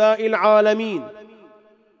سيدة نساء العالمين.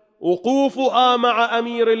 وقوفها مع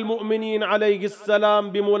أمير المؤمنين عليه السلام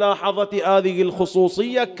بملاحظة هذه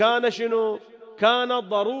الخصوصية كان شنو؟ كان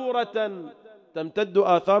ضرورة تمتد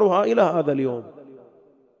آثارها إلى هذا اليوم.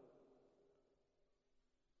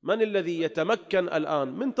 من الذي يتمكن الآن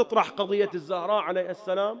من تطرح قضية الزهراء عليه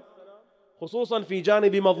السلام، خصوصا في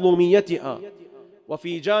جانب مظلوميتها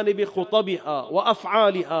وفي جانب خطبها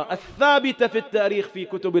وأفعالها الثابتة في التاريخ في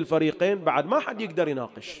كتب الفريقين؟ بعد ما حد يقدر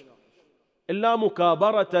يناقش إلا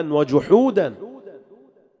مكابرة وجحودا.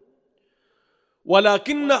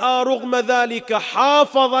 ولكنها رغم ذلك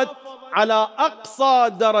حافظت على أقصى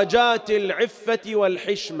درجات العفة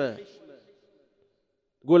والحشمة.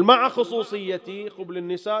 تقول مع خصوصيتي قبل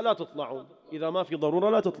النساء لا تطلعون، إذا ما في ضرورة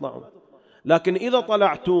لا تطلعون، لكن إذا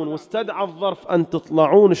طلعتون واستدعى الظرف أن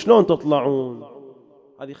تطلعون شلون تطلعون؟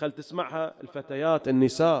 هذه خل تسمعها الفتيات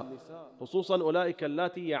النساء، خصوصا أولئك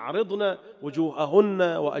اللاتي يعرضن وجوههن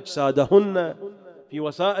وأجسادهن في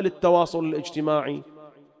وسائل التواصل الاجتماعي،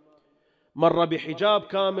 مرة بحجاب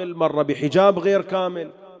كامل مرة بحجاب غير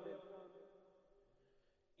كامل.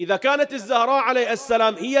 إذا كانت الزهراء عليه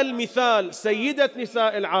السلام هي المثال سيدة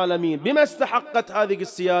نساء العالمين بما استحقت هذه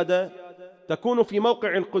السيادة، تكون في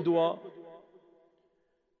موقع القدوة.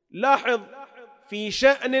 لاحظ في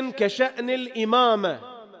شأن كشأن الإمامة،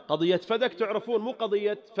 قضية فدك تعرفون مو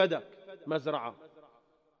قضية فدك مزرعة،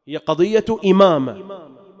 هي قضية إمامة.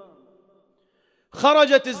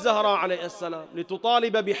 خرجت الزهراء عليه السلام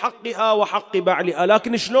لتطالب بحقها وحق بعلها،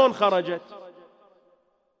 لكن شلون خرجت؟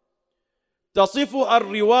 تصفها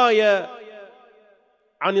الرواية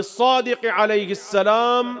عن الصادق عليه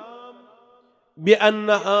السلام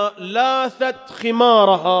بأنها لاثت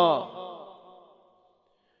خمارها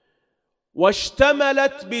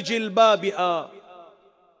واشتملت بجلبابها.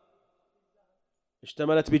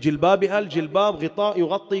 اشتملت بجلبابها، الجلباب غطاء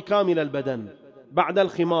يغطي كامل البدن بعد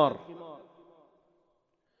الخمار،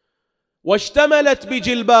 واشتملت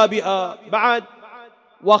بجلبابها بعد،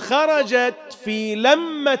 وخرجت في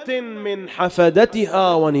لمة من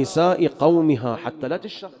حفدتها ونساء قومها حتى لا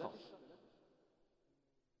تشخص.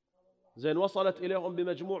 زين وصلت إليهم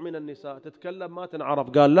بمجموع من النساء تتكلم ما تنعرف،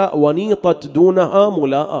 قال لا، ونيطت دونها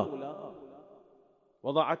ملاءة،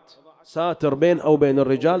 وضعت ساتر بينها وبين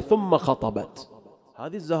الرجال ثم خطبت.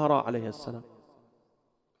 هذه الزهراء عليه السلام.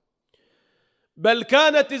 بل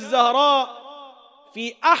كانت الزهراء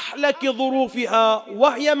في أحلك ظروفها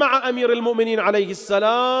وهي مع أمير المؤمنين عليه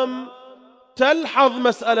السلام تلحظ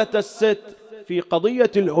مسألة الست في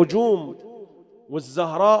قضية الهجوم،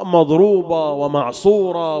 والزهراء مضروبة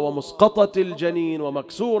ومعصورة ومسقطة الجنين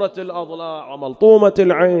ومكسورة الأضلاع وملطومة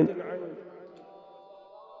العين.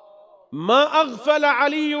 ما أغفل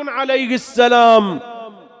علي عليه السلام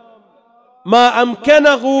ما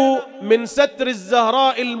أمكنه من ستر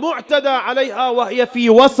الزهراء المعتدى عليها وهي في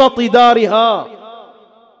وسط دارها.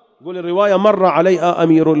 يقول الرواية مر عليها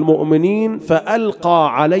أمير المؤمنين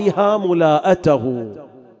فألقى عليها ملاءته،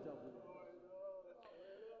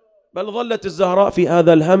 بل ظلت الزهراء في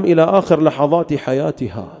هذا الهم إلى آخر لحظات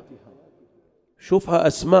حياتها. شوفها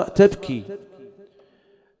أسماء تبكي،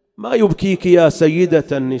 ما يبكيك يا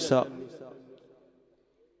سيدة النساء؟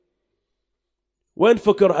 وين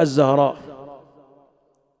فكرها الزهراء؟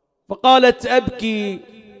 فقالت أبكي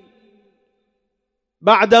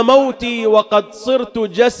بعد موتي وقد صرت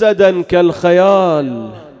جسدا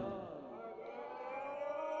كالخيال،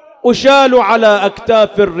 أشال على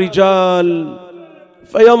أكتاف الرجال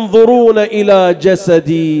فينظرون إلى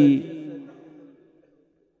جسدي.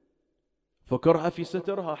 فكرها في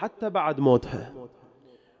سترها حتى بعد موتها.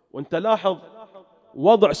 وانت لاحظ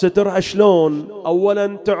وضع سترها شلون.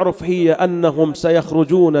 أولا تعرف هي أنهم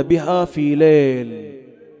سيخرجون بها في ليل،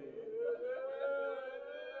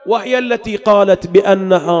 وهي التي قالت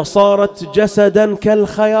بأنها صارت جسدا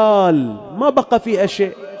كالخيال، ما بقى فيها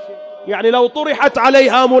شيء. يعني لو طرحت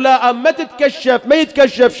عليها ملاءة ما تتكشف، ما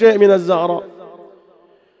يتكشف شيء من الزهراء.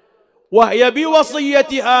 وهي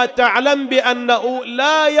بوصيتها تعلم بأنه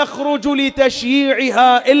لا يخرج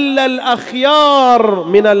لتشييعها إلا الأخيار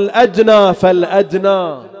من الأدنى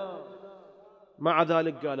فالأدنى. مع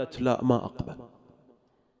ذلك قالت لا ما أقبل،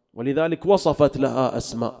 ولذلك وصفت لها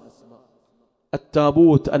أسماء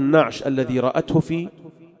التابوت النعش الذي رأته في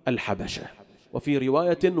الحبشة، وفي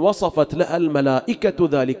رواية وصفت لها الملائكة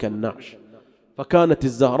ذلك النعش. فكانت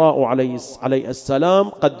الزهراء عليه السلام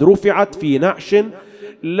قد رفعت في نعش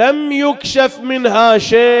لم يكشف منها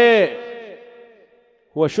شيء.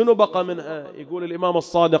 هو شنو بقى منها؟ يقول الإمام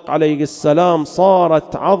الصادق عليه السلام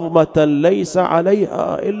صارت عظمة ليس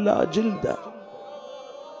عليها إلا جلدة.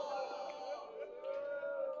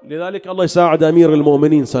 لذلك الله يساعد أمير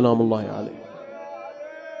المؤمنين سلام الله عليه.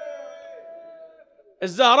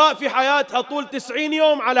 الزهراء في حياتها طول 90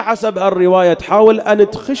 يوم على حسب الرواية تحاول أن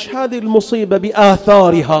تخش هذه المصيبة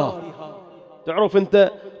بآثارها. تعرف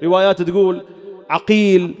أنت روايات تقول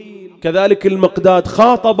عقيل كذلك المقداد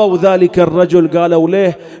خاطبوا ذلك الرجل قالوا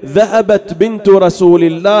له ذهبت بنت رسول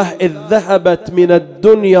الله إذ ذهبت من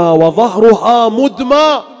الدنيا وظهرها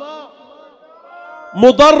مدمى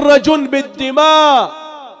مضرج بالدماء،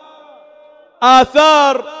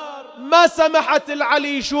 آثار ما سمحت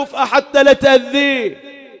العلي يشوفها حتى لا تأذيه.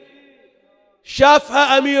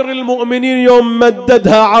 شافها أمير المؤمنين يوم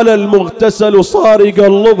مددها على المغتسل وصار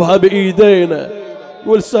يقلبها بإيدينا.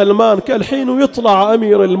 يقول سلمان كالحين ويطلع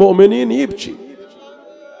أمير المؤمنين يبكي.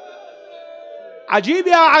 عجيب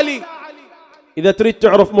يا علي. إذا تريد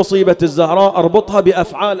تعرف مصيبة الزهراء أربطها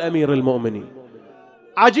بأفعال أمير المؤمنين.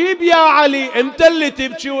 عجيب يا علي، أنت اللي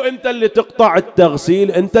تبكي وأنت اللي تقطع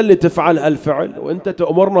التغسيل، أنت اللي تفعل هالفعل وأنت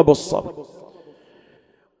تأمرنا بالصبر.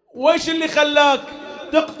 وإيش اللي خلاك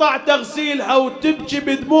تقطع تغسيلها وتبكي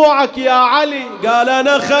بدموعك يا علي؟ قال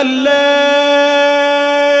أنا خليت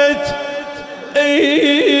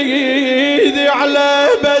ايدي على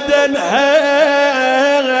بدنها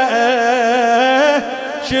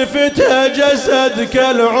شفتها جسد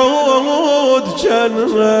كالعود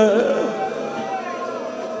جنة،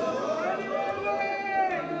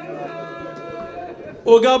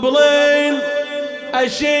 وقبلين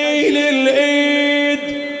اشيل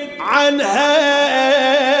الايد عنها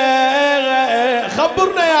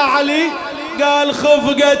خبرنا يا علي. قال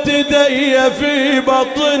خفقت ايدي في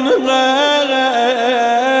بطنها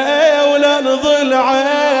ولا نظل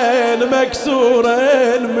عين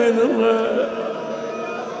مكسورين منها.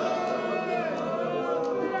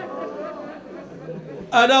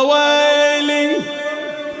 انا ويلي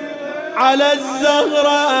على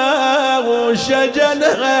الزهراء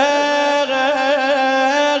وشجنها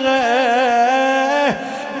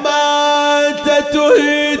ماتت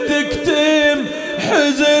وهي تكتم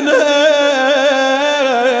حزنها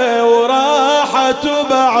وراحت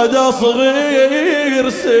بعد صغير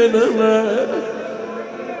سنها.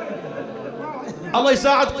 الله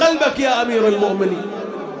يساعد قلبك يا أمير المؤمنين.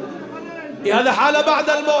 هذا حالة بعد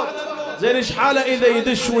الموت. زين ايش حالة إذا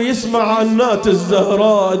يدش ويسمع عنات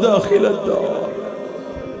الزهراء داخل الدار؟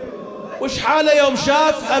 وش حالة يوم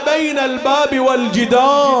شافها بين الباب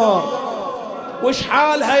والجدار؟ وش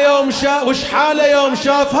حالها وش حالة يوم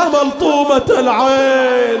شافها ملطومة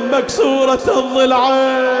العين مكسورة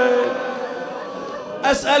الضلعين؟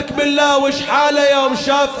 أسألك بالله وش حالة يوم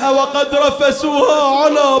شافها وقد رفسوها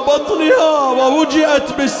على بطنها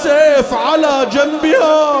ووجئت بالسيف على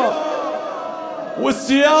جنبها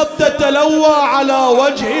والسياط تتلوى على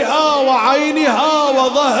وجهها وعينها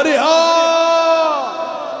وظهرها.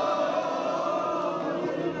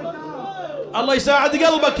 الله يساعد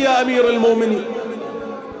قلبك يا أمير المؤمنين.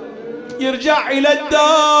 يرجع إلى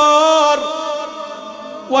الدار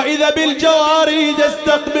وإذا بالجواري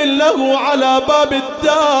تستقبل له على باب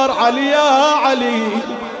الدار. علي يا علي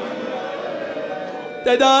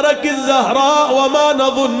تدارك الزهراء وما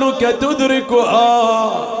نظنك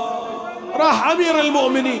تدركها. راح أمير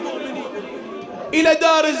المؤمنين إلى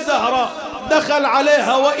دار الزهراء، دخل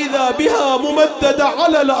عليها وإذا بها ممددة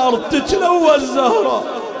على الأرض تتلوى الزهراء.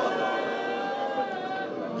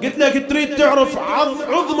 قلت لك تريد تعرف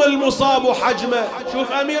عظم المصاب وحجمه،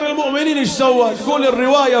 شوف أمير المؤمنين ايش سوى. تقول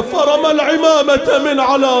الرواية فرمى العمامة من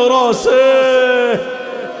على راسه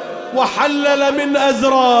وحلل من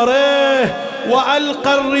أزراره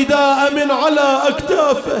وألقى الرداء من على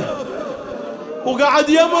أكتافه وقعد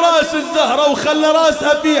يمراس الزهرة وخلى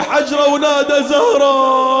راسها في حجرة ونادى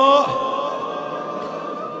زهراء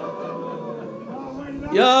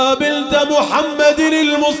يا بنت محمد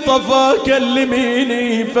المصطفى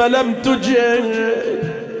كلميني فلم تجب،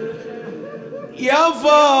 يا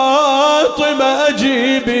فاطمة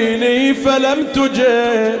أجيبيني فلم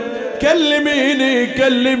تجب،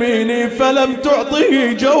 كلميني فلم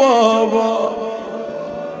تعطيه جوابا.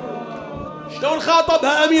 شلون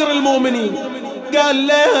خاطبها أمير المؤمنين؟ قال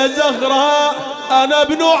لها زهراء أنا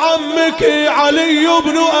ابن عمك علي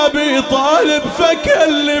بن أبي طالب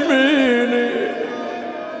فكلميني.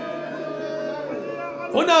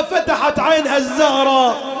 هنا فتحت عينها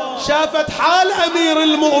الزهراء، شافت حال أمير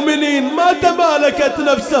المؤمنين، ما تمالكت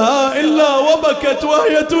نفسها إلا وبكت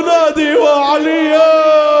وهي تنادي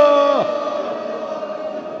وعليا.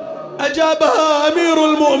 أجابها أمير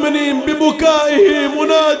المؤمنين ببكائه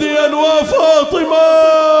مناديا وفاطمة.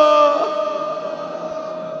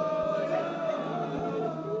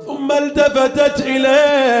 ثم التفتت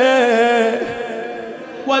إليه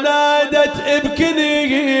ونادت ابكني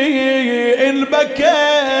إن بكيت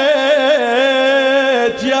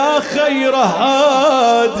يا خير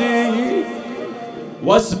هادي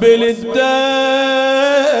واسبل الدمع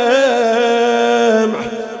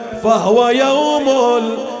فهو يوم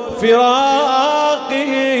الفراق.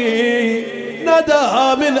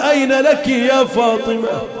 نداها من أين لك يا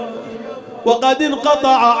فاطمة وقد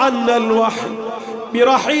انقطع عنا الوحي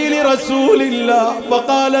برحيل رسول الله.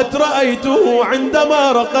 فقالت رأيته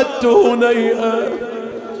عندما رقدت هنيئا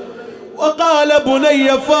وقال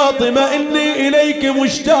بني فاطمة إني إليك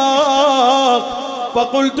مشتاق.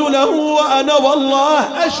 فقلت له وأنا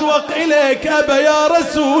والله أشوق إليك أبا يا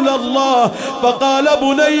رسول الله. فقال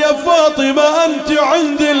بني فاطمة أنت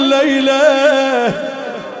عندي الليلة.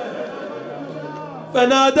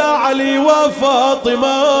 فنادى علي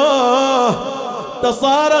وفاطمة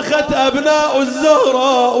تصارخت أبناء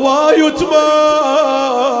الزهراء ويتمى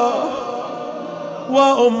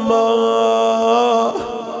وأمه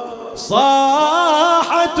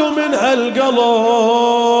صاحت منها القلب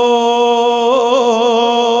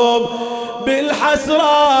بالحسرات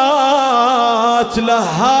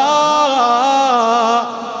لها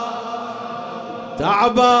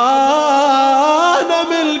تعبانة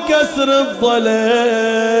من كسر الضلع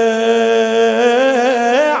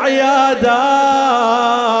يا داحي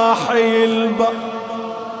البر.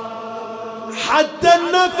 حتى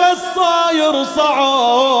النفس صاير صعب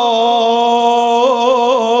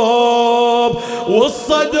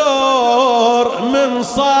والصدر من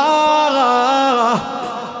صاغ.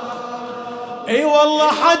 اي والله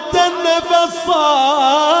حتى النفس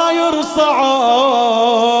صاير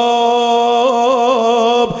صعب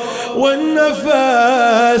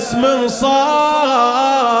والنفس من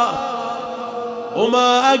صاغ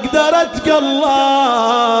وما اقدر اتقلب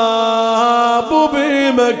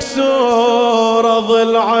وبمكسور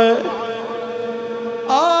ضلعي.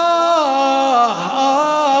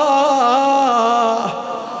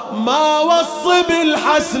 ما وصي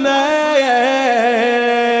بالحسنين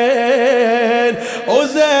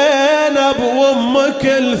وزينب وام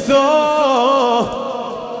كلثوم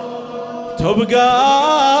تبقى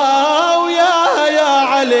وياها يا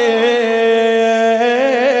علي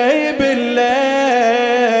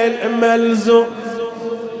بالليل ملزوم.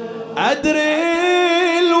 أدري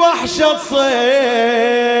الوحشة تصير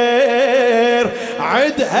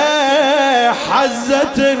عدها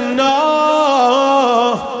حزة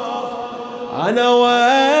النار. أنا والي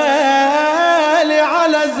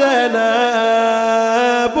على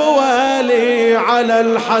زينب والي على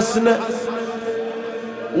الحسنة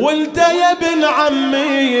وانت يا ابن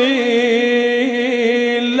عمي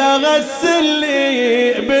لا غسل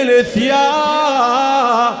لي بالثياب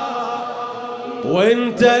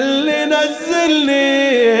وانت اللي نزلني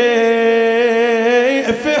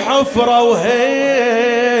في حفرة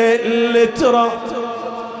وهي اللي ترى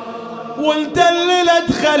وانت اللي لا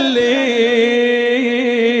تخلي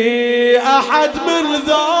احد من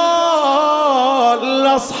ذول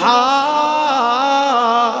الاصحاب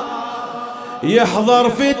يحضر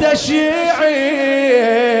في تشييعي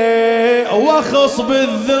واخص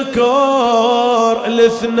بالذكور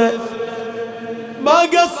الاثنين. ما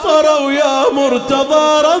قصروا يا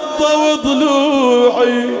مرتضى رضوا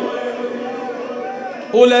ضلوعي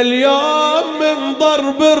ولليوم من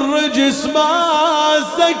ضرب الرجس ما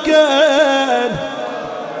سكن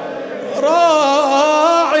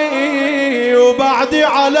راعي وبعدي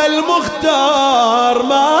على المختار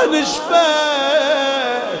ما نشفت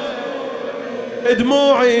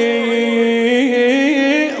دموعي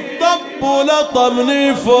طب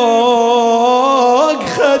ولطمني فوق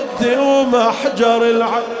خدي ومحجر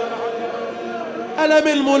العين. ألم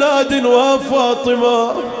المناد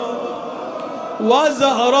وفاطمة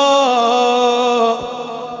وزهراء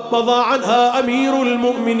مضى عنها أمير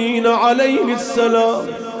المؤمنين عليه السلام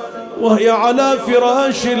وهي على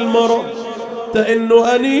فراش المرض تئن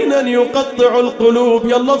أنينا يقطع القلوب.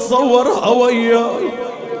 يلا تصورها وياي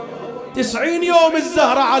 90 يوم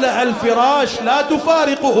الزهرة على هالفراش لا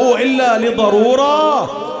تفارقه إلا لضرورة.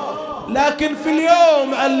 لكن في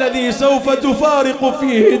اليوم الذي سوف تفارق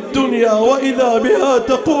فيه الدنيا وإذا بها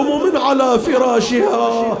تقوم من على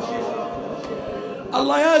فراشها،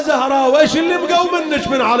 الله يا زهراء وإيش اللي مقومنش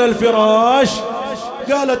من على الفراش؟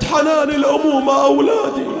 قالت حنان الأمومة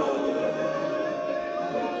أولادي.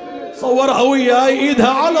 صورها وياي ايدها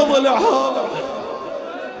على ضلعها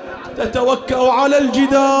تتوكأ على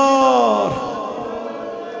الجدار،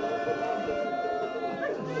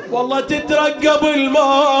 والله تترقب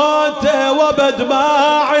الموت وبد ما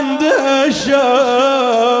عندها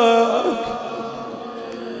شك،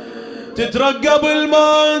 تترقب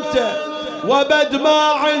الموت وبد ما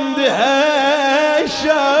عندها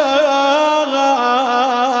شك،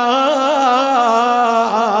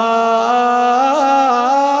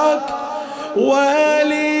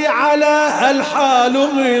 ويلي على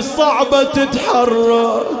هالحال صعبة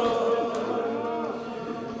تتحرك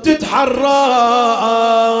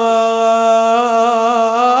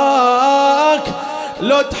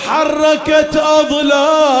لو تحركت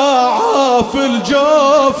أضلاعها في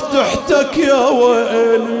الجوف تحتك يا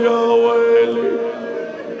ويلي يا ويلي.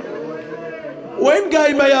 وين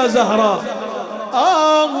قايمة يا زهراء؟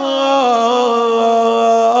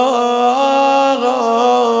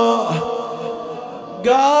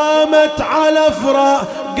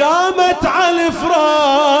 قامت على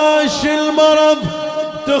الفراش المرض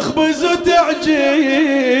تخبز وتعجين،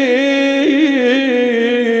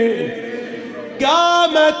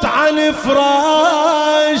 قامت على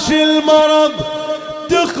فراش المرض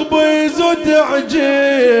تخبز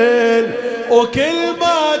وتعجين، وكل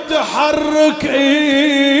ما تحرك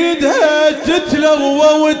ايدها تتلوى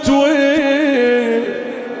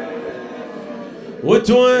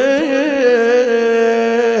وتوين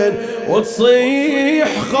وتصيح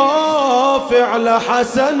خاف على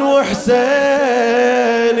حسن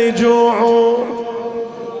وحسين يجوعون.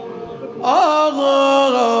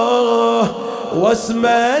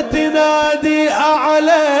 واسمه تنادي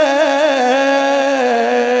أعليش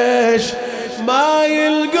ما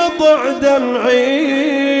ينقطع دمعي،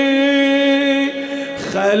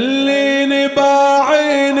 خليني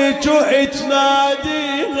باعينك وتناديها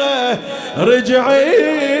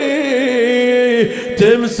رجعي،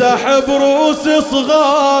 تمسح بروس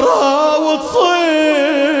صغارها وتصيح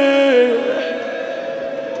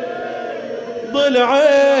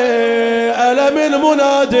ضلعي ألم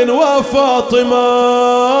المناد وفاطمة.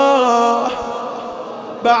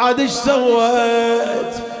 بعد ايش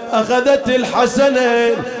سوت؟ أخذت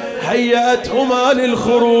الحسنين هيأتهما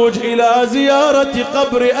للخروج إلى زيارة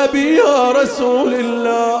قبر أبي يا رسول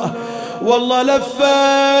الله. والله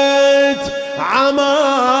لفت عمايم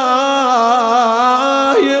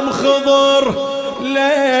خضر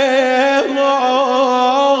ليهم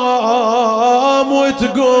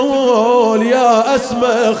وتقول يا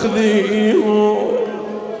أسمى خذيهم،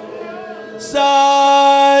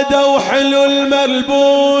 سادة وحلو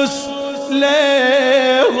الملبوس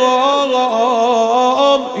ليهم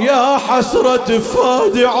يا حسرة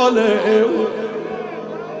فادي عليهم.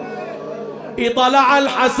 يطلع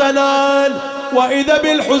الحسنان وإذا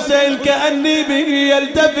بالحسين كأني به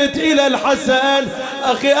يلتفت إلى الحسن،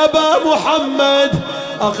 أخي أبا محمد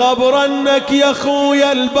أخبرنك يا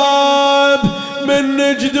أخويا الباب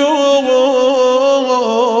من جدوع،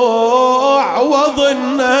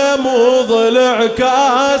 وظن مو ضلع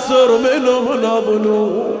كاسر منه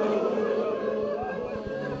نظلو.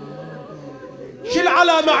 شو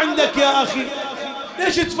العلامة عندك يا أخي؟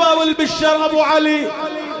 ليش تفاول بالشر أبو علي؟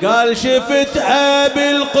 قال شفتها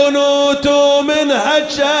بالقنوت ومنها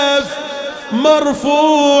جف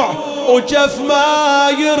مرفوع، وجف ما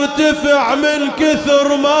يرتفع من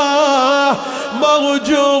كثر ما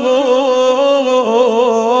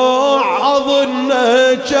موجوع، أظن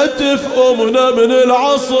كتف أمنا من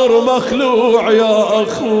العصر مخلوع يا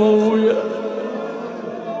أخويا.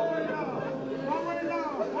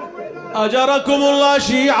 أجركم الله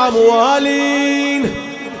شيعة موالين.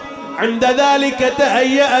 عند ذلك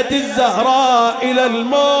تهيأت الزهراء إلى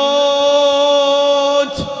الموت.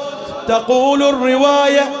 تقول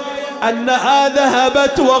الرواية أنها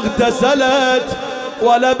ذهبت واغتسلت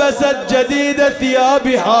ولبست جديد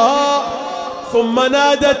ثيابها، ثم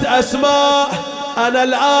نادت أسماء أنا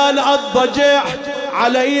الآن أضجع،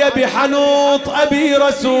 علي بحنوط أبي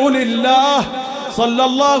رسول الله صلى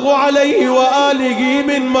الله عليه وآله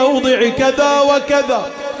من موضع كذا وكذا.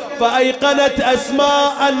 فأيقنت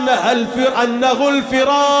أسماء أنه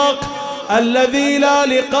الفراق الذي لا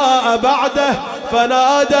لقاء بعده،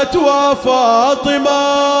 فنادت وفاطمة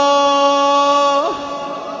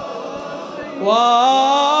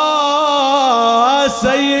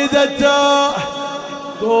وسيدتا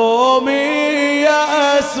قومي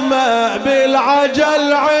يا أسماء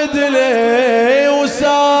بالعجل عدلي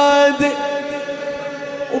وسادي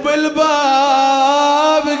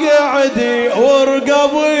وبالباب قعدي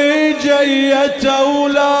ورقبي جية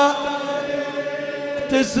ولا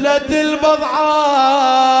تسلت البضعة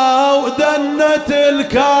ودنت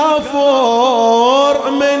الكافور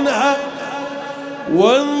منها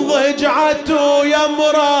وانضجعت يا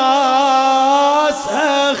مراسها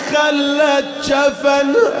خلت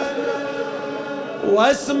جفن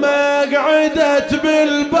واسمع قعدت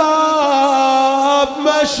بالباب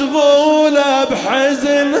مشغولة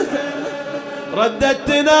بحزن ردت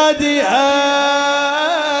تناديها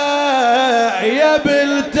يا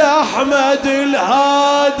بنت أحمد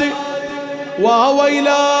الهادي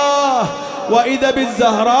وويلاه وإذا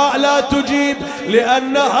بالزهراء لا تجيب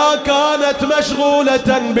لأنها كانت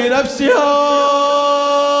مشغولة بنفسها.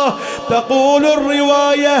 تقول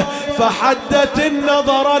الرواية فحدت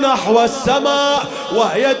النظر نحو السماء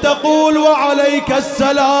وهي تقول وعليك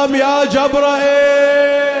السلام يا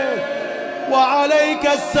جبرائيل وعليك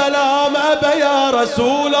السلام أبا يا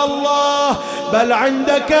رسول الله بل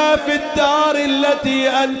عندك في الدار التي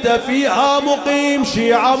أنت فيها مقيم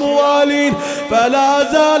شيعة موالين. فلا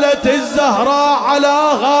زالت الزهراء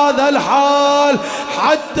على هذا الحال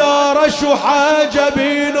حتى رشح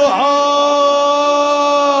جبينها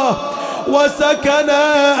وسكن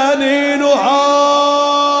أنينها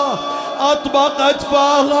أطبقت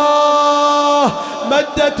فاها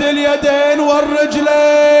مدت اليدين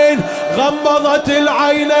والرجلين غمضت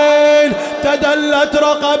العينين تدلت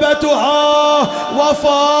رقبتها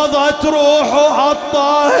وفاضت روحها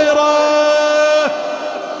الطاهرة.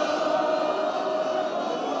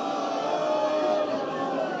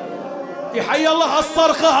 يحيي الله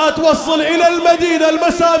الصرخة توصل إلى المدينة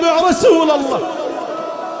المسامع رسول الله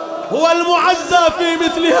هو المعزى في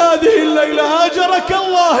مثل هذه الليلة. أجرك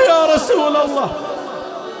الله يا رسول الله.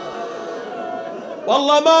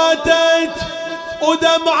 والله ماتت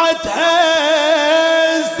ودمعتها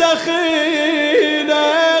سخينة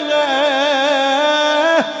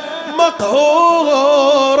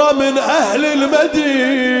مقهورة من أهل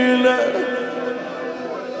المدينة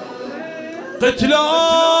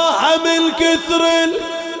قتلوها من كثر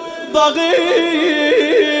الضغينة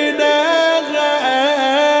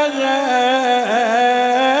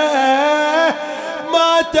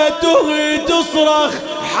ماتت وهي تصرخ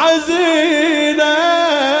حزينة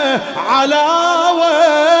على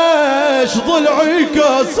وش ضلعي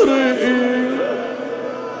كسري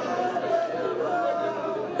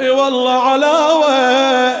اي والله على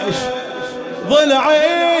وش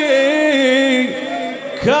ضلعي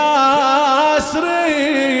كسري.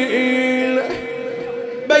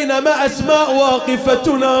 بينما أسماء واقفة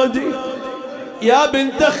تنادي يا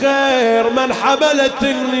بنت خير من حملت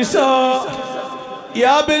النساء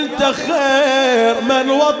يا بنت خير من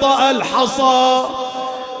وطأ الحصى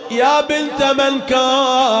يا بنت من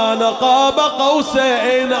كان قاب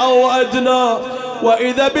قوسين أو أدنى.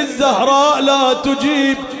 وإذا بالزهراء لا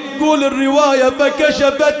تجيب. قول الرواية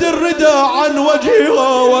فكشفت الرداء عن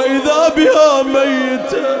وجهها وإذا بها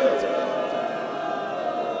ميتة.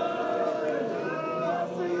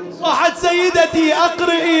 صاحت سيدتي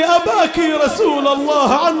أقرئي أباك رسول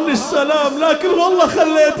الله عني السلام لكن والله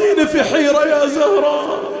خليتيني في حيرة يا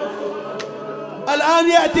زهراء. الآن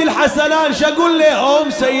يأتي الحسنان شقول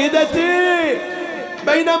لهم سيدتي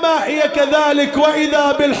بينما هي كذلك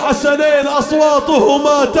وإذا بالحسنين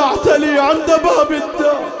أصواتهما تعتلي عند باب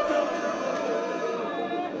الدار.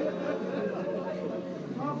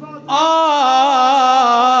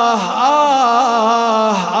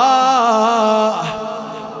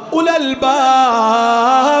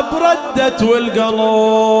 وللباب ردت والقلب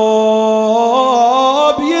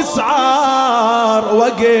يسعر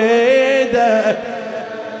وقيده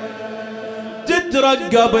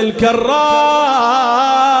تترقب الكرار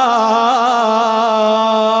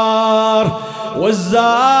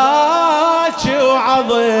والزاج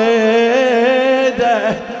وعضيده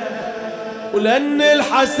ولأن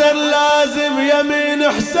الحسن لازم يمين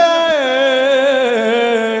حسين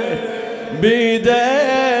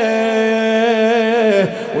بيديه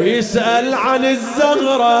ويسأل عن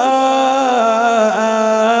الزهراء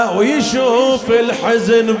ويشوف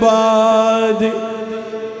الحزن بادي.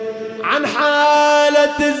 عن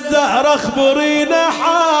حالة الزهرة اخبرينا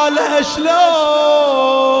حالها شلون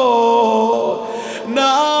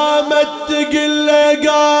نامت تقل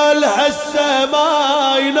قال هسه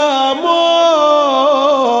ما ينامون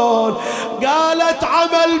قالت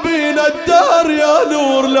عمل بينا الدهر يا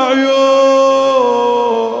نور العيون.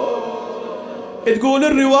 تقول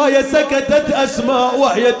الرواية سكتت أسماء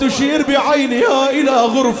وهي تشير بعينها إلى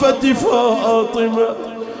غرفة فاطمة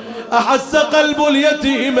أحس قلب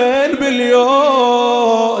اليتيمين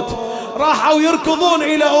باليوت. راحوا يركضون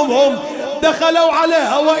إلى أمهم، دخلوا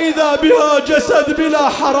عليها وإذا بها جسد بلا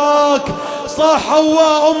حراك. صاحوا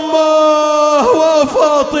وأمه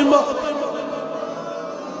وفاطمة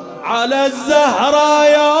على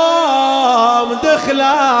الزهراء يوم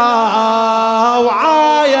دخلا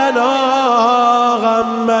وعايناها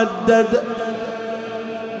ممدد،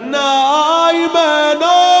 نايمة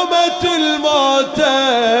نومة الموت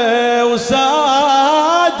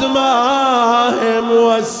وساد ما هي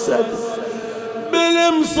موسد.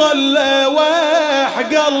 بالمصلى ويح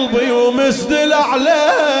قلبي ومسدل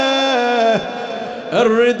عليه،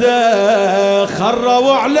 الردى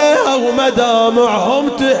خروا عليه ومدامعهم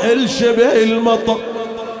تحل شبه المطر.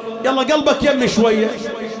 يلا قلبك يمي شوية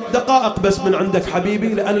دقائق بس من عندك حبيبي،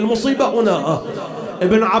 لأن المصيبة هنا.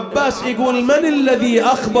 ابن عباس يقول: من الذي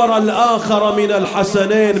أخبر الآخر من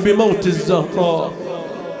الحسنين بموت الزهراء؟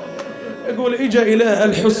 يقول: إجا إلى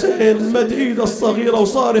الحسين مد إيده الصغيرة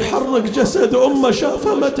وصار يحرك جسد أمه،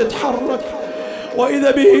 شافها ما تتحرك،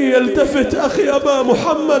 وإذا به يلتفت: أخي أبا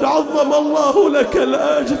محمد عظم الله لك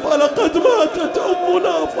الأجر، فلقد ماتت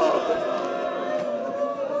أمنا فاطمة.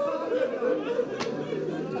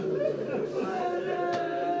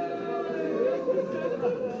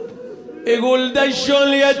 يقول: دش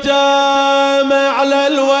اليتامى على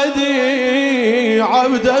الوديع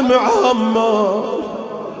بدمع همه،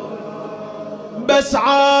 بس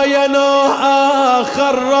عاينوه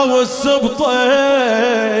آخر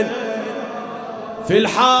السبطين في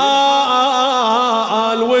الحال،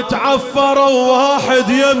 وتعفروا واحد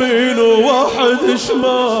يمين وواحد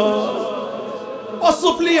شمال.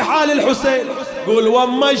 وصف لي حال الحسين. قول: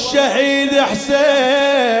 وما الشهيد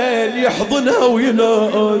حسين يحضنها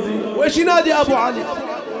وينادي. وإيش ينادي أبو علي؟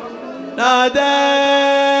 نادى: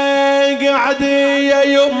 قعدي يا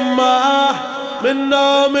يمه من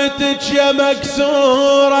نومتك يا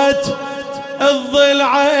مكسورة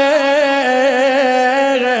الضلعين،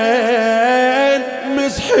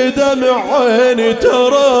 مسح دمع عيني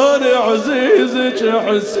تراني عزيزك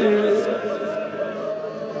حسين.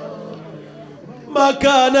 ما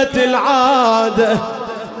كانت العادة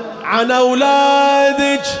عن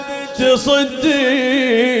أولادك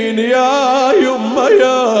تصدين يا يمه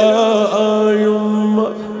يا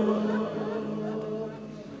يمه.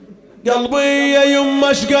 قلبي يا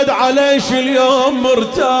يمه شقد عليش اليوم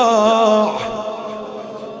مرتاح،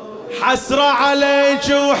 حسرة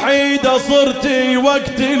عليك وحيدة صرتي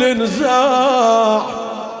وقت الانزاح،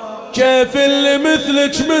 كيف اللي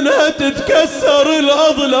مثلك منها تتكسر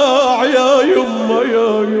الأضلاع يا يمه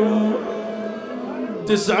يا يمه.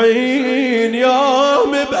 90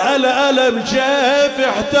 يوم بهالألم كيف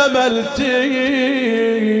احتملتي؟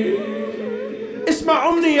 اسمع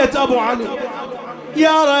أمنية أبو علي: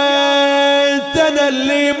 يا ريت أنا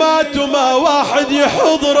اللي مات وما واحد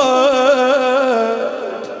يحضره،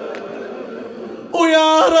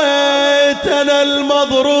 ويا ريت أنا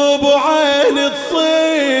المضروب وعيني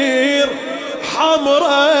تصير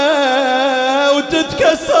حمراء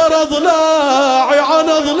وتتكسر أضلاعي عن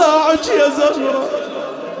أضلاعك يا زهراء.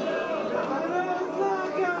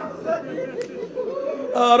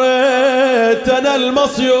 أريت أنا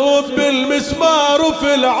المصيوب بالمسمار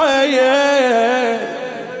وفي العين،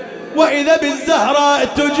 وإذا بالزهراء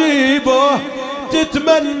تجيبه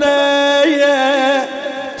تتمنى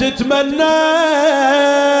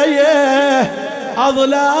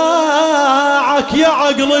أضلاعك يا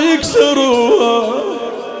عقل يكسروها،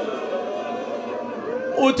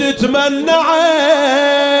 وتتمنى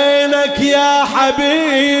عينك يا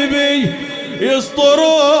حبيبي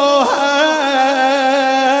يسطروها،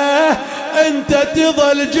 انت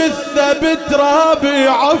تظل جثة بالتراب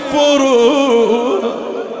يعفروها.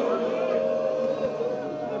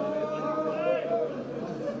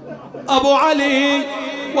 أبو علي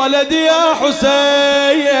ولدي يا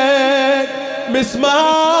حسين،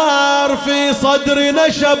 مسمار في صدري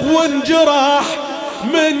نشب وانجرح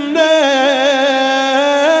منه،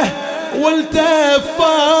 والتف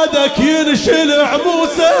فادك ينشلع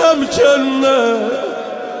موسى مجنة.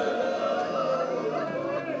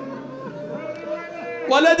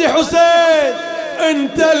 ولدي حسين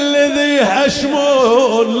انت الذي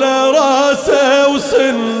هشمون لراسه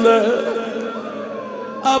وسنه،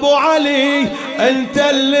 أبو علي أنت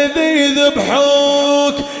الذي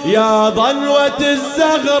ذبحوك يا ضنوة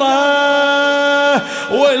الزغراء،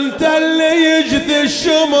 وأنت اللي يجثي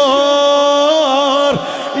الشمار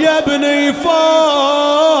يا ابني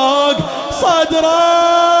فوق صدره،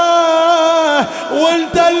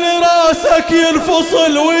 وأنت اللي راسك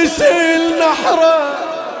ينفصل ويسيل نحره.